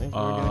 Well, if we're doing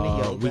the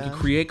yoga. We can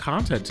create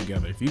content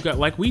together. If you got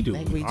like we do.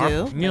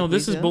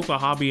 This is both a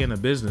hobby and a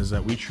business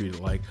that we treat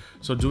it like.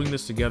 So doing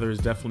this together is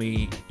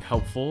definitely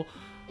helpful.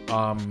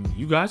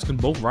 You guys can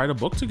both write a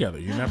book together.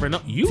 You never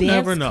know.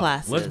 Never know.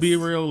 Classes. Let's be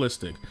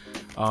realistic.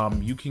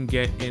 You can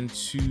get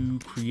into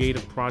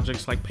creative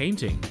projects like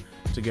painting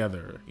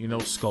together,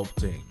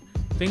 sculpting,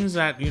 things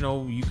that,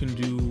 you can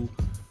do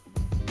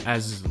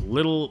as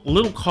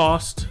little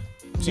cost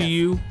to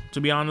you,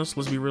 to be honest.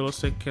 Let's be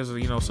realistic, because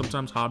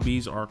sometimes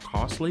hobbies are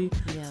costly.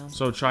 Yeah.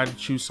 So try to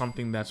choose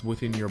something that's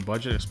within your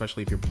budget,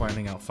 especially if you're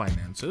planning out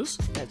finances.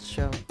 That's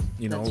true.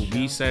 You know, That's true.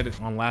 we said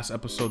on last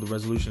episode the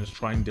resolution is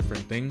trying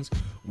different things.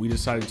 We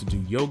decided to do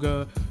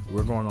yoga.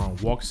 We're going on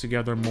walks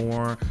together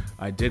more.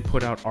 I did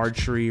put out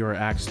archery or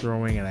axe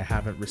throwing, and I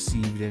haven't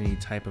received any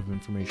type of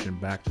information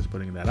back. Just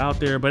putting that out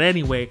there. But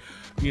anyway,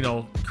 you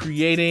know,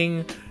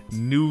 creating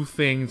new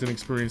things and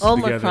experiences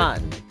together.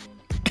 Omicron.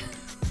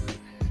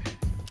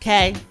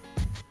 Okay.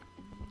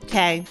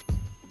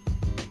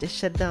 Just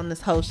shut down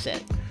this whole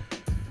shit.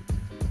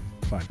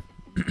 Fine.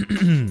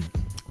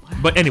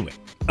 But anyway,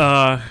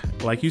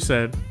 like you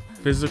said,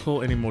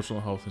 physical and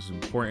emotional health is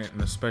important,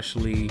 and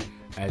especially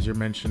as you're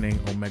mentioning,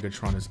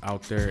 Omegatron is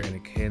out there and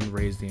it can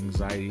raise the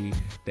anxiety.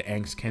 The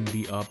angst can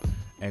be up,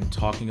 and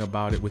talking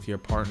about it with your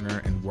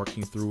partner and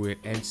working through it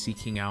and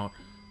seeking out,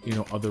 you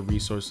know, other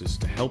resources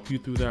to help you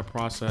through that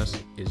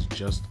process is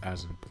just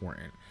as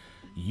important.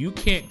 You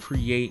can't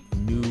create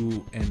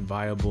new and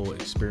viable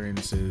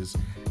experiences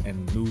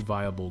and new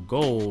viable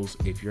goals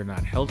if you're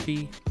not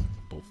healthy,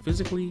 both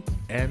physically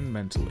and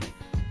mentally.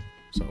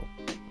 So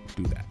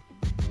do that.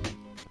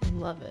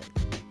 Love it.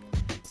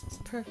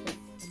 Perfect.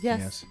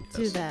 Yes,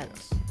 do that.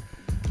 Yes.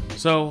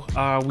 So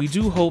we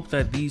do hope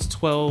that these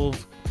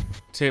 12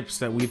 tips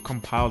that we've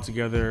compiled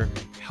together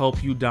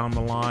help you down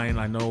the line.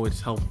 I know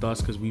it's helped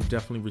us because we've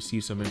definitely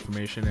received some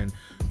information and,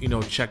 you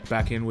know, checked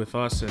back in with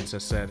us and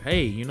just said,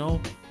 hey, you know,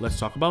 let's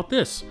talk about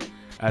this.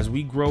 As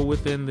we grow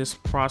within this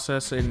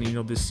process and, you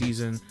know, this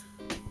season,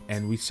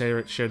 and we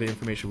share the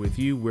information with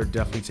you, we're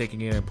definitely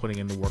taking it and putting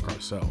in the work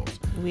ourselves.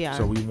 We are.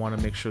 So we want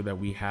to make sure that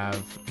we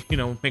have, you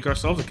know, make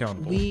ourselves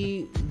accountable.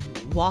 We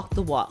walk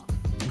the walk.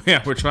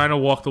 Yeah, we're trying to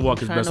walk the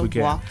walk as best we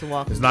can. Walk the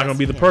walk. It's not going to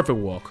be the perfect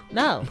walk.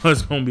 No. But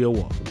it's going to be a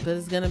walk. But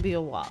it's going to be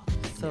a walk.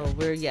 So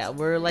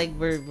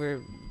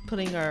we're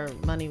putting our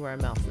money where our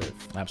mouth is.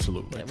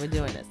 Absolutely. Yeah, we're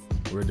doing this.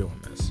 We're doing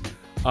this.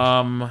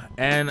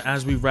 And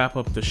as we wrap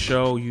up the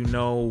show, you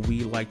know,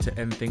 we like to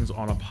end things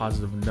on a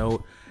positive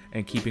note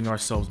and keeping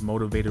ourselves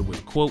motivated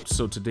with quotes.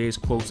 So today's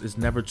quotes is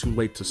never too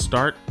late to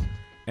start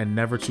and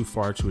never too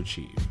far to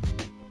achieve.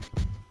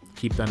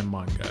 Keep that in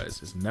mind, guys.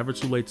 It's never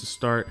too late to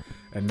start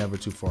and never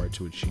too far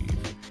to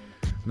achieve.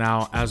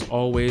 Now, as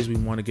always, we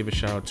want to give a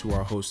shout out to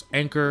our host,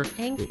 Anchor.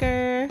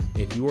 Anchor.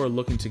 If you are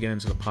looking to get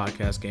into the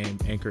podcast game,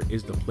 Anchor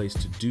is the place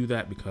to do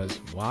that because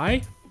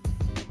why?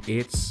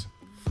 It's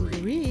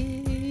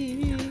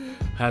free.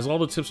 Has all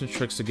the tips and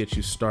tricks to get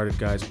you started,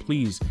 guys.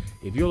 Please,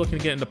 if you're looking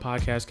to get into the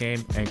podcast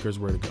game, Anchor's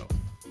where to go.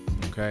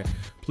 Okay,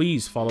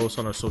 please follow us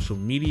on our social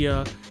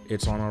media.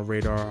 It's on our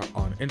radar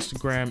on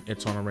Instagram.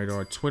 It's on our radar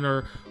on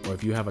Twitter. Or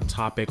if you have a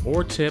topic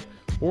or tip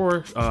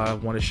or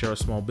want to share a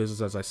small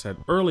business, as I said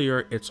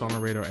earlier, it's on our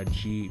radar at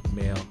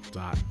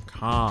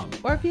gmail.com.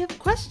 Or if you have a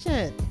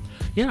question.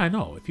 Yeah, I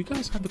know. If you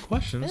guys have the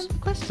questions,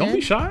 question. don't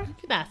be shy. You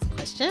can ask a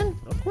question.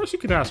 Of course you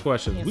can ask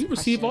questions. Yes, We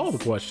receive all the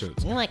questions.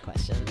 questions. You like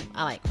questions.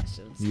 I like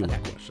questions. You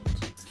like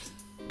questions.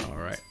 All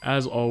right.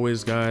 As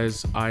always,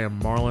 guys, I am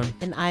Marlon.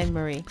 And I'm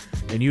Marie.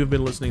 And you have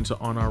been listening to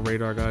On Our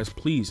Radar, guys.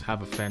 Please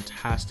have a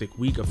fantastic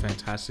week, a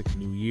fantastic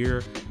new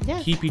year.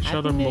 Yes, Keep each Happy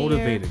other New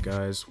motivated, Year.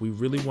 guys. We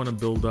really want to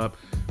build up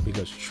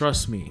because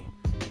trust me,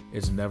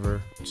 it's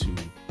never too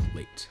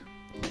late.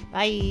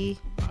 Bye.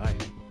 Bye.